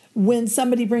information. When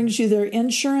somebody brings you their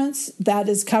insurance, that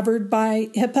is covered by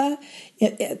HIPAA.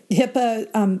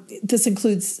 This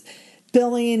includes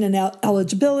billing and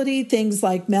eligibility, things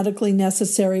like medically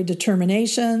necessary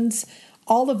determinations.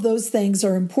 All of those things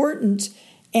are important,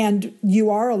 and you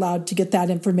are allowed to get that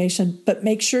information, but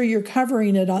make sure you're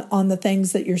covering it on the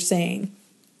things that you're saying.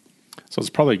 So it's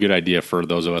probably a good idea for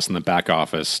those of us in the back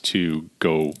office to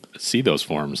go see those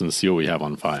forms and see what we have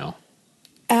on file.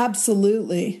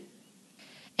 Absolutely.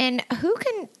 And who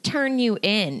can turn you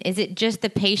in? Is it just the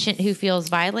patient who feels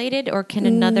violated, or can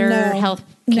another health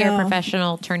care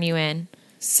professional turn you in?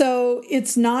 So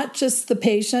it's not just the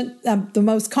patient. The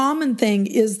most common thing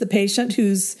is the patient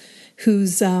who's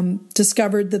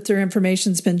discovered that their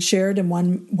information's been shared in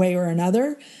one way or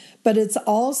another. But it's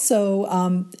also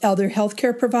other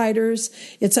healthcare providers.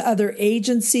 It's other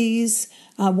agencies.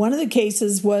 One of the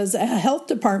cases was a health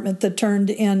department that turned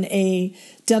in a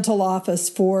dental office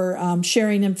for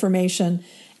sharing information.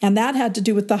 And that had to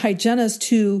do with the hygienist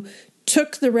who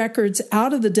took the records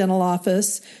out of the dental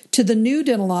office to the new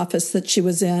dental office that she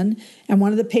was in. And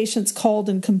one of the patients called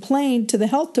and complained to the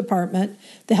health department.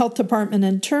 The health department,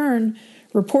 in turn,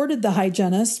 reported the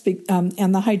hygienist,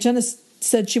 and the hygienist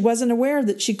said she wasn't aware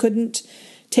that she couldn't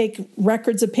take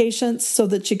records of patients so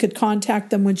that she could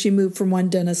contact them when she moved from one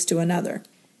dentist to another.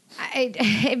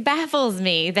 It baffles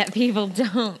me that people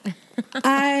don't.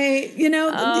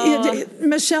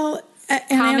 Michelle and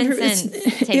common Andrew, sense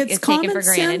it's common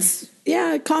sense.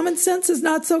 Yeah, common sense is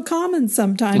not so common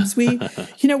sometimes. We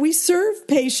serve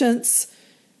patients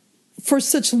for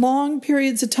such long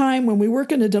periods of time when we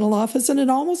work in a dental office, and it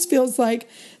almost feels like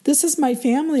this is my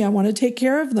family. I want to take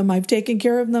care of them. I've taken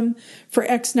care of them for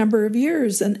X number of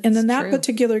years. And in that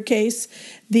particular case,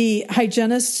 the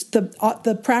hygienist,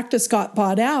 the practice got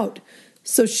bought out.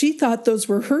 So she thought those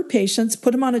were her patients,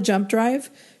 put them on a jump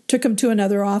drive, took them to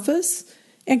another office,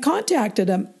 and contacted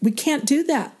them. We can't do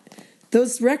that.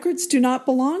 Those records do not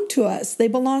belong to us. They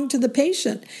belong to the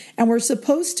patient, and we're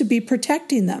supposed to be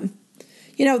protecting them.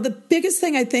 The biggest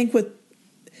thing I think with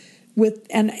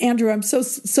and Andrew, I'm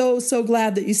so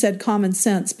glad that you said common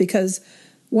sense, because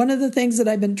one of the things that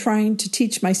I've been trying to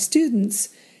teach my students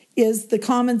is the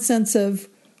common sense of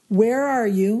where are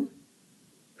you,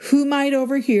 who might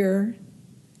overhear,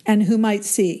 and who might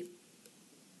see.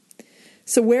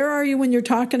 So where are you when you're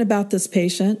talking about this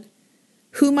patient?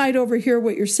 Who might overhear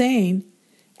what you're saying,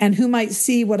 and who might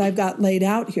see what I've got laid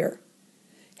out here?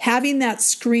 Having that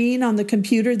screen on the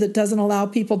computer that doesn't allow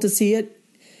people to see it,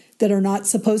 that are not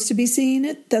supposed to be seeing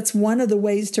it, that's one of the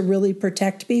ways to really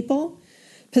protect people.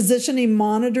 Positioning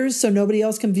monitors so nobody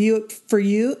else can view it for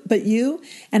you but you,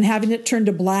 and having it turn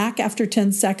to black after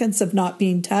 10 seconds of not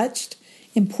being touched.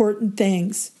 Important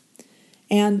things.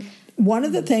 And one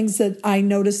of the things that I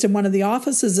noticed in one of the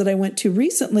offices that I went to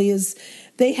recently is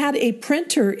they had a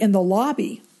printer in the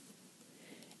lobby,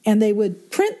 and they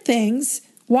would print things,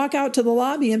 walk out to the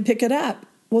lobby and pick it up.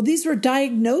 Well, these were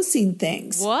diagnosing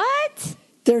things. What?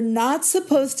 They're not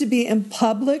supposed to be in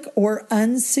public or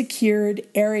unsecured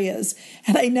areas.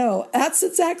 And I know, that's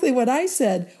exactly what I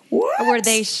said. What? Were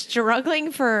they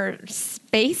struggling for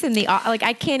space in the...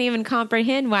 I can't even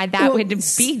comprehend why that would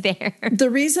be there.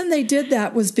 The reason they did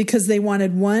that was because they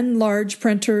wanted one large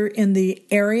printer in the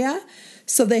area.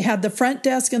 So they had the front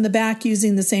desk and the back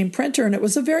using the same printer. And it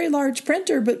was a very large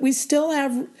printer, but we still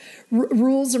have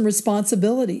rules and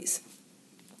responsibilities.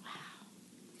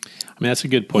 I mean, that's a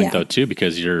good point, though, too,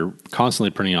 because you're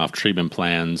constantly printing off treatment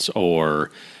plans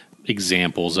or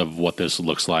examples of what this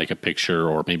looks like, a picture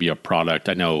or maybe a product.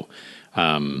 I know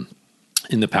in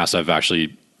the past I've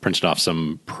actually printed off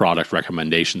some product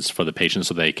recommendations for the patient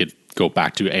so they could go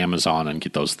back to Amazon and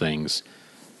get those things.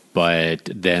 But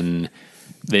then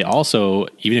they also,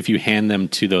 even if you hand them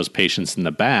to those patients in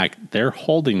the back, they're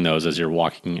holding those as you're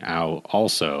walking out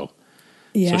also.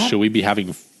 Yeah. So should we be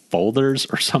having folders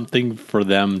or something for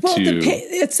them to...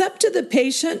 It's up to the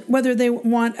patient whether they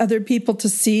want other people to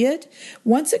see it.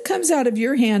 Once it comes out of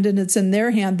your hand and it's in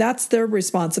their hand, that's their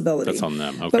responsibility. That's on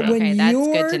them. Okay. But when that's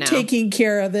good you're to know. taking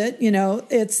care of it,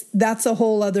 that's a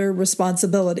whole other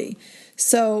responsibility.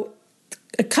 So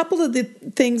a couple of the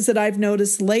things that I've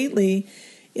noticed lately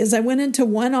is I went into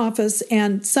one office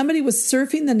and somebody was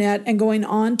surfing the net and going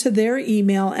on to their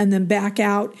email and then back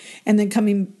out and then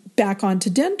coming back onto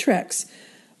Dentrix.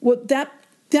 Well,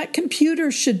 that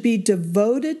computer should be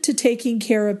devoted to taking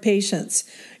care of patients.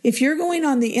 If you're going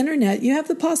on the internet, you have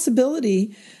the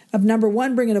possibility of, number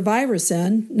one, bringing a virus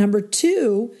in. Number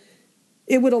two,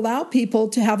 it would allow people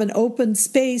to have an open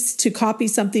space to copy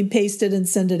something, paste it, and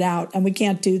send it out. And we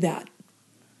can't do that.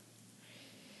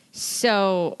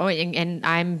 So, and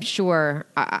I'm sure,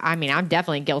 I'm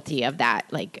definitely guilty of that,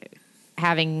 like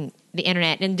having the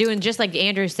internet and doing just like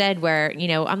Andrew said, where,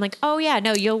 I'm like, oh yeah,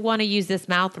 no, you'll want to use this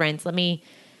mouth rinse. Let me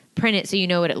print it so you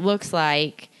know what it looks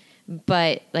like.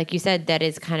 But like you said, that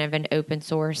is kind of an open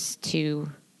source to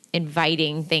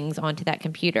inviting things onto that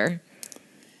computer.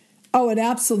 Oh, it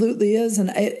absolutely is. And,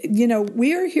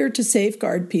 we are here to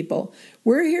safeguard people.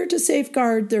 We're here to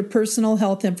safeguard their personal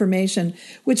health information,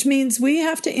 which means we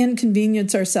have to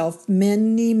inconvenience ourselves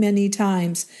many, many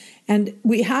times. And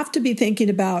we have to be thinking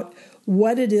about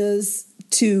what it is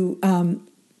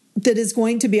that is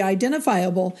going to be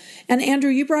identifiable. And Andrew,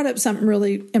 you brought up something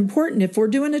really important. If we're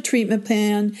doing a treatment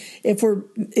plan, if we're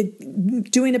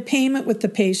doing a payment with the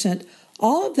patient,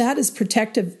 all of that is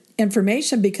protective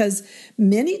information, because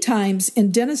many times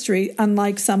in dentistry,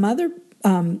 unlike some other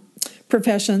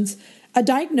professions, a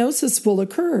diagnosis will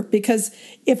occur, because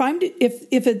if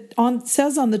it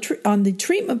says on the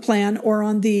treatment plan or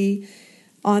on the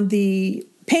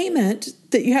payment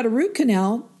that you had a root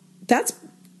canal,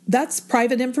 that's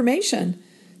private information.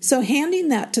 So handing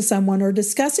that to someone or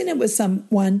discussing it with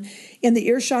someone in the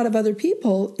earshot of other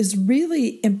people is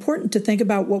really important to think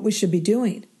about what we should be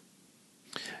doing.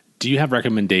 Do you have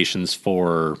recommendations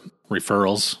for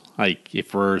referrals? Like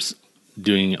if we're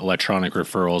doing electronic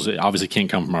referrals, it obviously can't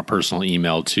come from our personal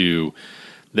email to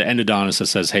the endodontist that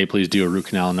says, hey, please do a root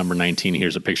canal number 19.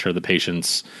 Here's a picture of the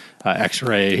patient's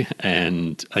x-ray.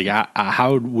 And like,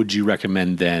 how would you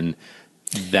recommend then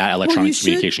that electronic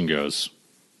communication goes?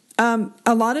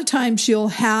 A lot of times you'll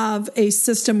have a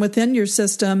system within your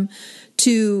system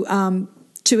to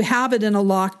have it in a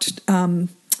locked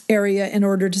area in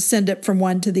order to send it from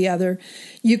one to the other.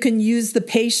 You can use the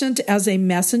patient as a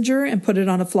messenger and put it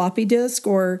on a floppy disk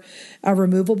or a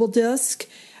removable disk.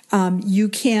 You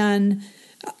can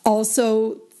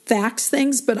also fax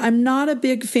things, but I'm not a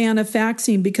big fan of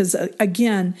faxing because,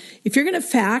 again, if you're going to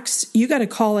fax, you got to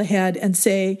call ahead and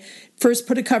say, first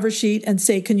put a cover sheet and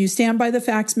say, can you stand by the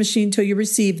fax machine till you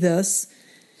receive this?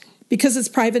 Because it's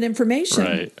private information.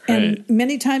 Right. And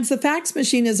many times the fax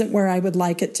machine isn't where I would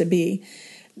like it to be.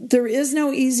 There is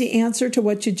no easy answer to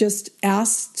what you just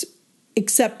asked,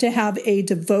 except to have a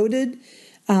devoted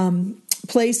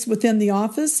place within the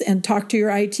office and talk to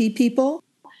your IT people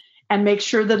and make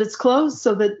sure that it's closed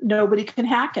so that nobody can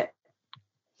hack it.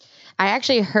 I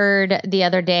actually heard the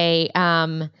other day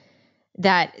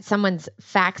that someone's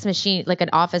fax machine, like an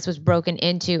office, was broken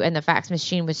into and the fax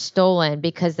machine was stolen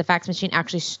because the fax machine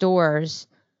actually stores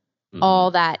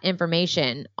all that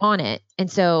information on it. And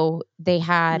so they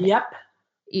had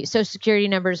Social Security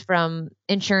numbers from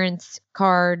insurance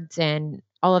cards and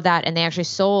all of that. And they actually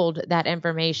sold that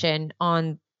information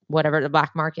on whatever the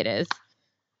black market is.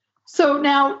 So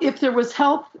now if there was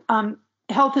Health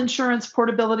Insurance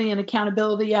Portability and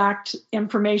Accountability Act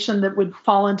information that would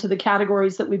fall into the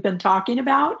categories that we've been talking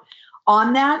about,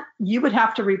 on that, you would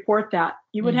have to report that.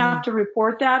 You would have to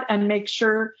report that and make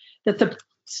sure that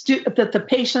the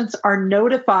patients are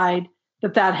notified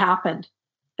that happened.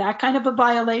 That kind of a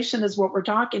violation is what we're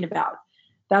talking about.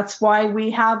 That's why we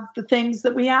have the things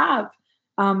that we have.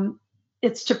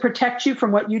 It's to protect you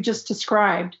from what you just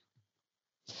described.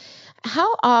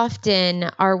 How often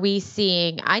are we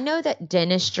seeing, I know that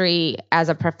dentistry as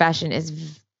a profession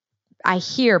is, I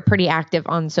hear, pretty active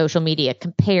on social media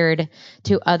compared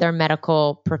to other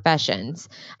medical professions.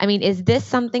 I mean, is this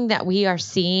something that we are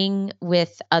seeing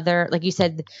with other, like you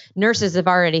said, nurses have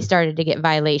already started to get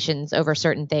violations over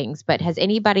certain things, but has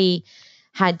anybody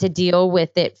had to deal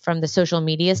with it from the social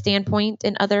media standpoint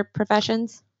in other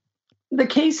professions? The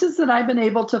cases that I've been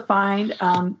able to find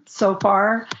so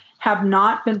far have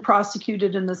not been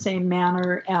prosecuted in the same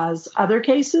manner as other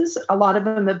cases. A lot of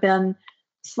them have been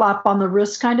slap on the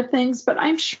wrist kind of things, but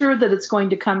I'm sure that it's going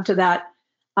to come to that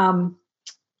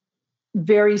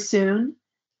very soon.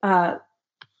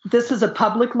 this is a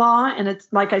public law, and it's,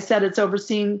 like I said, it's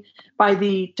overseen by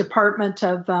the Department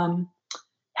of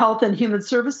Health and Human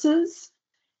Services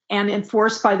and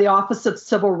enforced by the Office of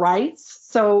Civil Rights.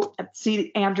 So,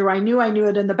 see, Andrew, I knew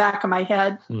it in the back of my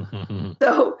head.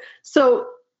 So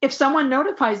if someone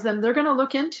notifies them, they're going to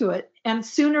look into it. And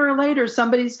sooner or later,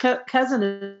 somebody's cousin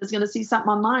is going to see something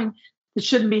online that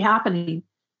shouldn't be happening.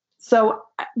 So,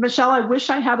 Michelle, I wish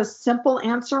I had a simple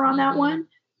answer on that one.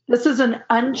 This is an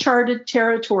uncharted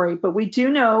territory, but we do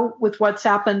know with what's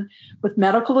happened with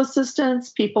medical assistants,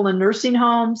 people in nursing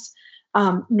homes,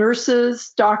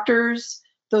 nurses, doctors,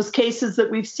 those cases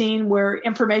that we've seen where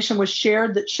information was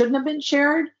shared that shouldn't have been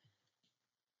shared.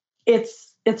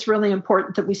 It's really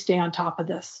important that we stay on top of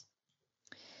this.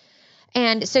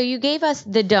 And so you gave us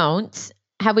the don'ts.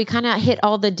 Have we kind of hit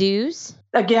all the do's?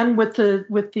 Again, with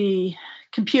the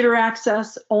computer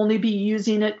access, only be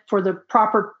using it for the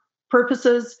proper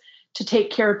purposes to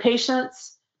take care of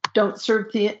patients. Don't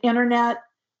surf the internet.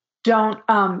 Don't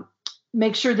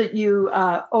make sure that you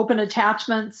open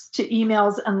attachments to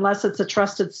emails unless it's a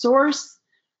trusted source.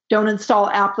 Don't install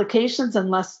applications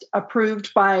unless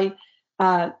approved by,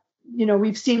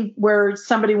 we've seen where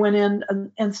somebody went in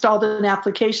and installed an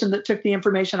application that took the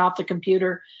information off the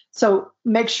computer. So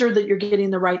make sure that you're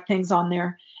getting the right things on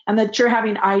there and that you're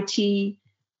having IT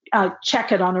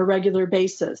check it on a regular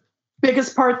basis.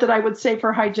 Biggest part that I would say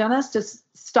for hygienists is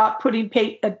stop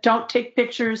don't take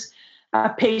pictures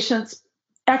of patients'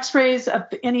 x-rays of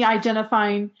any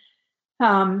identifying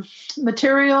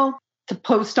material to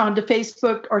post onto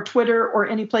Facebook or Twitter or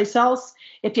any place else.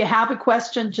 If you have a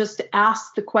question, just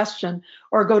ask the question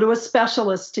or go to a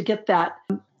specialist to get that.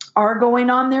 Are going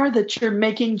on there that you're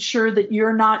making sure that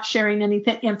you're not sharing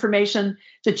anything information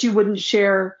that you wouldn't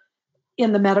share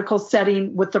in the medical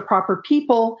setting with the proper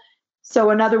people.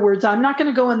 So in other words, I'm not going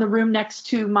to go in the room next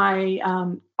to my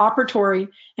operatory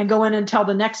and go in and tell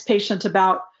the next patient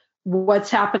about what's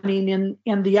happening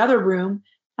in the other room.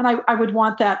 And I would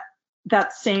want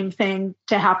that same thing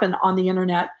to happen on the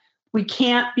internet. We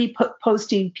can't be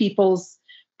posting people's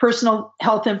personal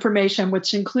health information,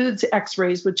 which includes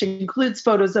x-rays, which includes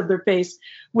photos of their face,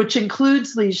 which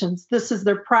includes lesions. This is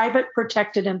their private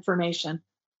protected information.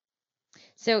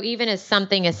 So even as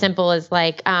something as simple as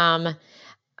like,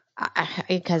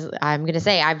 because I'm going to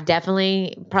say I've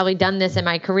definitely probably done this in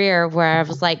my career where I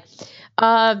was like,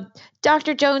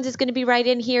 Dr. Jones is going to be right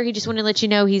in here. He just wanted to let you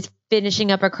know he's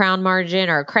finishing up a crown margin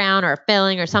or a crown or a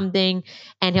filling or something,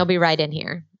 and he'll be right in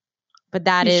here. But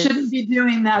you shouldn't be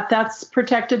doing that. That's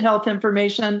protected health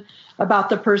information about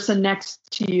the person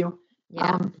next to you.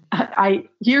 Yeah.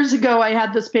 Years ago, I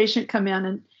had this patient come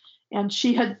in and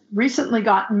she had recently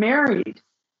gotten married,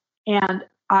 and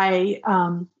I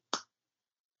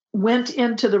went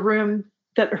into the room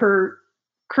that her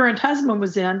current husband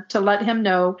was in to let him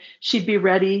know she'd be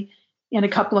ready in a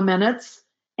couple of minutes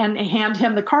and hand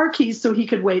him the car keys so he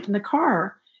could wait in the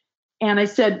car. And I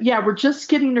said, yeah, we're just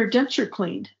getting her denture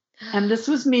cleaned. And this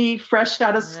was me fresh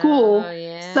out of school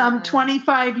some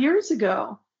 25 years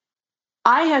ago.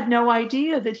 I had no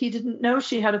idea that he didn't know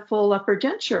she had a full upper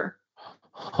denture.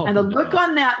 And the look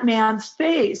on that man's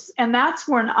face, and that's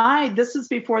when this is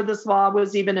before this law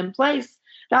was even in place,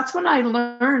 that's when I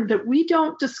learned that we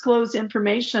don't disclose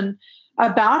information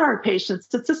about our patients.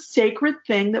 It's a sacred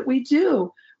thing that we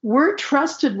do. We're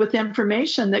trusted with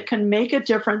information that can make a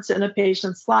difference in a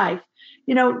patient's life.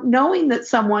 Knowing that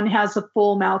someone has a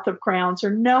full mouth of crowns,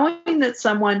 or knowing that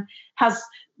someone has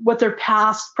what their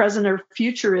past, present, or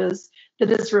future is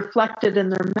that is reflected in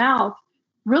their mouth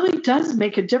really does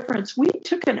make a difference. We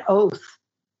took an oath.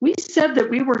 We said that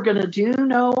we were going to do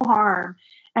no harm.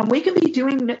 And we can be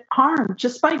doing harm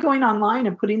just by going online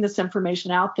and putting this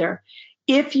information out there.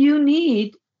 If you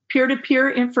need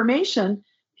peer-to-peer information,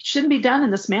 it shouldn't be done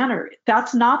in this manner.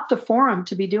 That's not the forum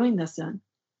to be doing this in.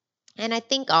 And I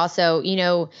think also,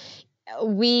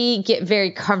 we get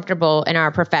very comfortable in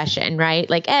our profession, right?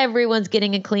 Like everyone's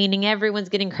getting a cleaning, everyone's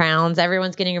getting crowns,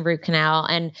 everyone's getting a root canal.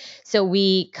 And so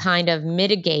we kind of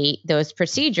mitigate those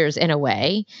procedures in a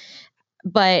way.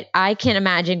 But I can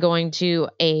imagine going to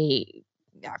a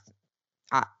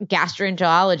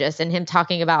gastroenterologist and him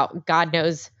talking about God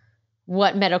knows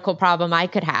what medical problem I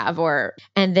could have,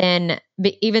 and then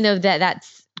even though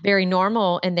that's very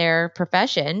normal in their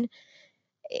profession,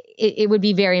 it would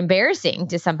be very embarrassing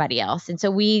to somebody else. And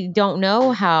so we don't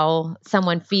know how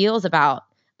someone feels about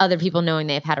other people knowing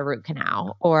they've had a root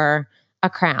canal or a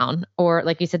crown, or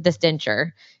like you said, this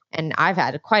denture. And I've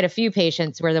had quite a few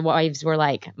patients where the wives were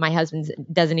like, my husband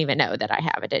doesn't even know that I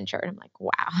have a denture. And I'm like,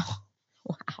 wow.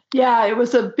 Wow. Yeah, it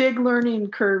was a big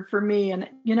learning curve for me. And,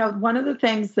 one of the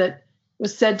things that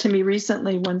was said to me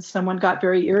recently when someone got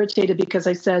very irritated because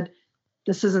I said,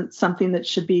 this isn't something that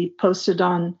should be posted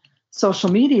on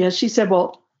social media. She said,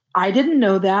 well, I didn't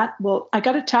know that. Well, I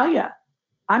got to tell you,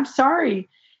 I'm sorry.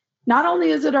 Not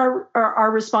only is it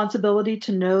our responsibility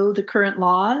to know the current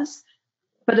laws,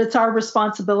 but it's our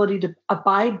responsibility to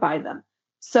abide by them.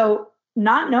 So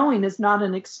not knowing is not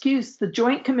an excuse. The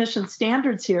Joint Commission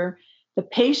standards here, the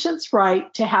patient's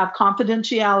right to have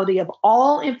confidentiality of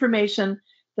all information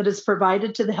that is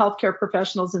provided to the healthcare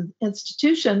professionals and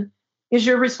institution is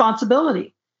your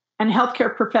responsibility. And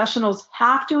healthcare professionals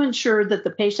have to ensure that the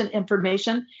patient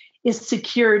information is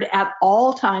secured at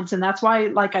all times. And that's why,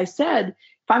 like I said,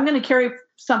 if I'm going to carry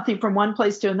something from one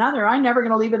place to another, I'm never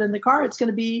going to leave it in the car. It's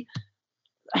going to be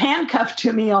handcuffed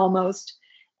to me almost.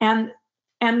 And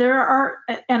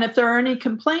if there are any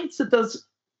complaints, that those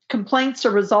complaints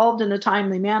are resolved in a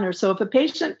timely manner. So if a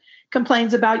patient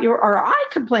complains about you, or I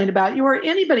complain about you, or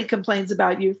anybody complains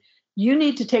about you, you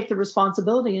need to take the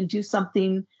responsibility and do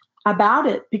something about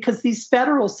it, because these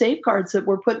federal safeguards that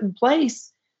were put in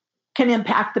place can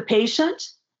impact the patient.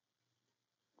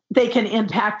 They can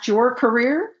impact your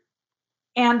career.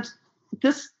 And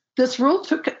this rule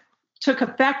took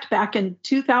effect back in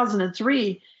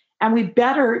 2003, and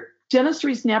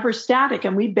dentistry's never static,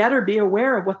 and we better be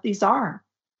aware of what these are.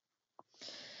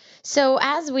 So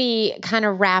as we kind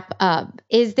of wrap up,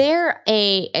 is there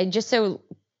just so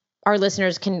our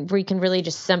listeners we can really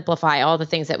just simplify all the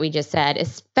things that we just said,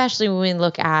 especially when we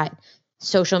look at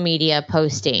social media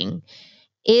posting,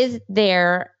 is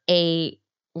there a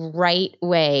right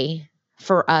way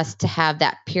for us to have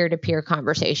that peer-to-peer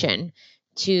conversation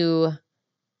to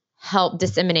help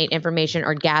disseminate information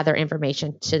or gather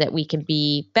information so that we can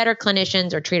be better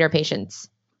clinicians or treat our patients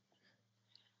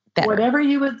better? Whatever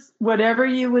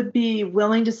you would be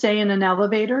willing to say in an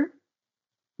elevator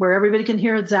where everybody can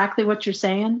hear exactly what you're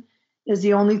saying is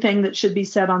the only thing that should be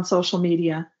said on social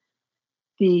media.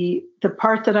 The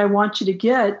part that I want you to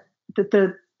get, that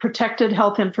the protected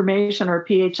health information, or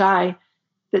PHI,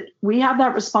 that we have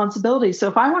that responsibility. So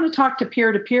if I want to talk to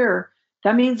peer-to-peer,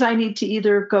 that means I need to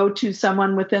either go to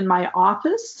someone within my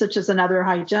office, such as another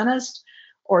hygienist,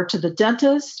 or to the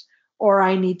dentist, or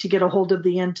I need to get a hold of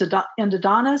the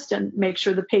endodontist and make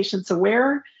sure the patient's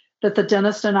aware that the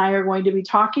dentist and I are going to be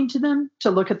talking to them to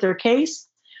look at their case.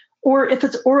 Or if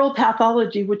it's oral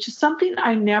pathology, which is something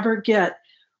I never get,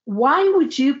 why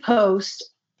would you post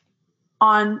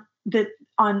on the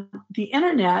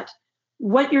internet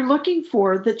what you're looking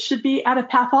for that should be at a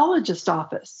pathologist's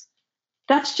office?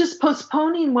 That's just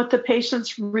postponing what the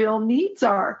patient's real needs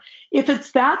are. If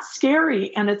it's that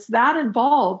scary and it's that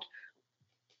involved,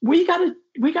 we got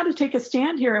to take a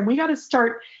stand here, and we got to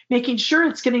start making sure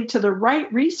it's getting to the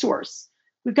right resource.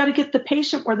 We've got to get the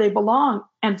patient where they belong,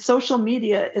 and social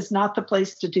media is not the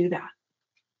place to do that.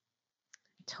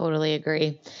 Totally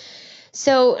agree.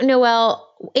 So, Noel,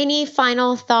 any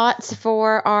final thoughts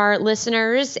for our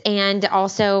listeners, and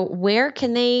also where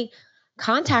can they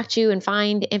contact you and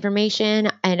find information?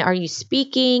 And are you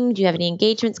speaking? Do you have any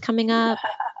engagements coming up?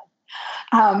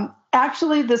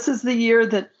 Actually, this is the year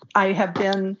that I have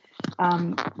been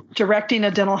directing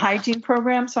a dental hygiene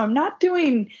program. So I'm not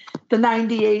doing the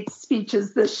 98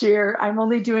 speeches this year. I'm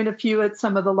only doing a few at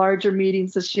some of the larger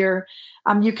meetings this year.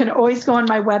 You can always go on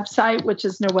my website, which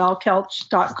is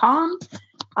noelkelsch.com,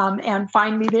 and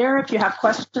find me there if you have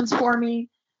questions for me.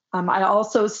 I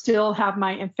also still have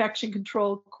my infection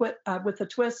control with a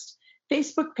twist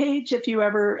Facebook page if you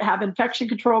ever have infection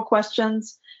control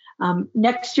questions.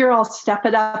 Next year, I'll step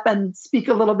it up and speak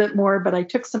a little bit more, but I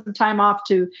took some time off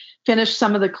to finish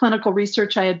some of the clinical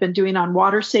research I had been doing on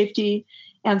water safety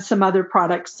and some other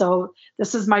products. So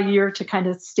this is my year to kind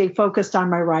of stay focused on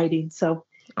my writing. So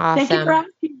awesome. Thank you for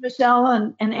having me, Michelle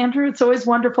and Andrew. It's always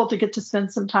wonderful to get to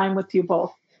spend some time with you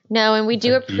both. No, and we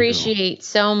do appreciate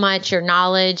so much your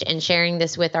knowledge and sharing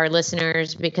this with our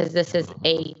listeners, because this is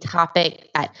a topic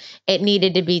that it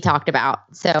needed to be talked about.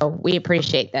 So we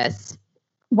appreciate this.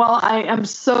 Well, I am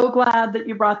so glad that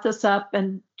you brought this up.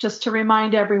 And just to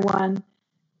remind everyone,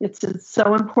 it's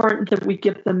so important that we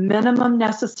give the minimum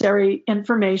necessary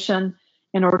information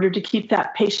in order to keep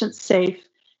that patient safe,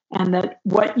 and that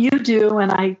what you do,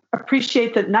 and I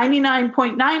appreciate that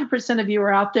 99.9% of you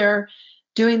are out there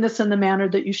doing this in the manner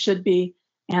that you should be.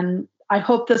 And I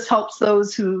hope this helps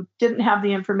those who didn't have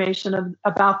the information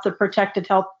about the protected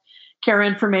health care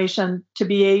information to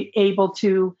be able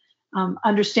to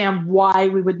understand why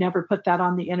we would never put that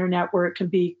on the internet where it can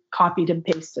be copied and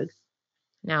pasted.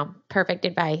 No, perfect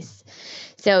advice.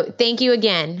 So thank you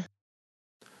again.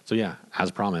 So yeah,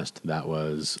 as promised, that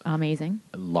was amazing.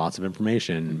 Lots of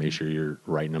information. Make sure you're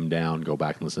writing them down. Go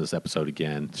back and listen to this episode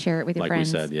again. Share it with your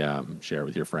friends. friends. Like we said, share it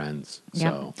with your friends.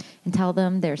 Yep. So. And tell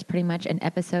them there's pretty much an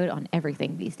episode on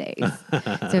everything these days.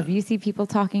 So if you see people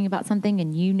talking about something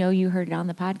and you heard it on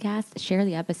the podcast, share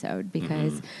the episode,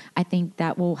 because I think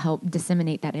that will help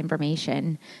disseminate that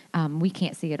information. We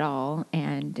can't see it all,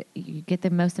 and you get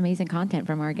the most amazing content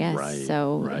from our guests. Right,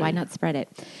 so right. why not spread it?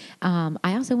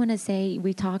 I also want to say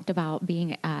we talked about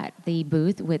being at the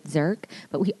booth with Zerk,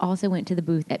 but we also went to the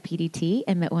booth at PDT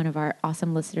and met one of our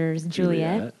awesome listeners,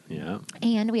 Juliet. Yeah.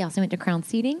 And we also went to Crown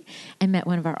Seating and met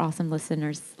one of our awesome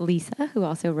listeners, Lisa, who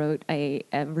also wrote a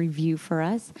review for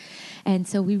us. And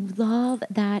so we love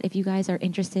that if you guys are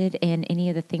interested in any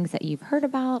of the things that you've heard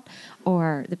about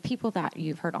or the people that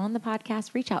you've heard on the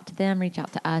podcast, reach out to them, reach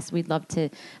out to us. We'd love to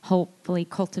hopefully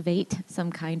cultivate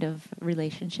some kind of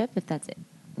relationship if that's it,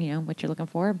 what you're looking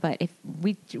for. But if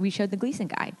we showed the Gleason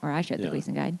guide, or I showed the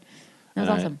Gleason guide. That was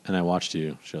awesome. And I watched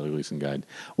you show the Gleason guide.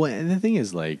 Well, and the thing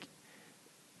is,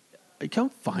 come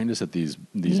find us at these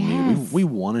meetings. We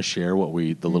want to share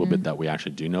the little bit that we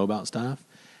actually do know about stuff.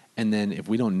 And then if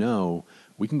we don't know,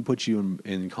 we can put you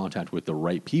in contact with the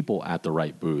right people at the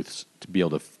right booths to be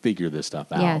able to figure this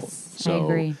stuff out. Yes, I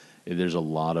agree. There's a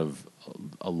lot of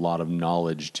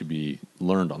knowledge to be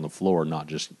learned on the floor, not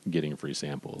just getting free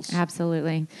samples.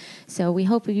 Absolutely. So we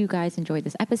hope you guys enjoyed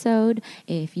this episode.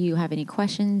 If you have any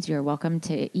questions, you're welcome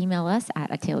to email us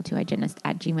at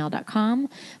ataleoftwohygienist@gmail.com.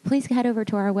 Please head over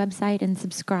to our website and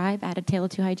subscribe at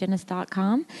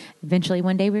ataleoftwohygienist.com. Eventually,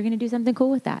 one day, we're going to do something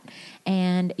cool with that.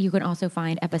 And you can also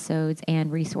find episodes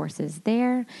and resources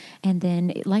there. And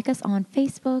then like us on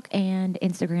Facebook and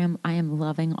Instagram. I am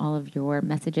loving all of your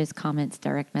messages, comments,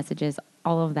 direct messages,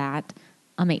 all of that.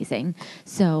 Amazing.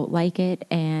 So like it,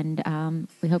 and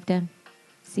we hope to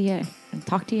see you and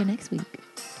talk to you next week.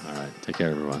 All right. Take care,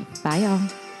 everyone. Bye,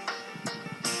 y'all.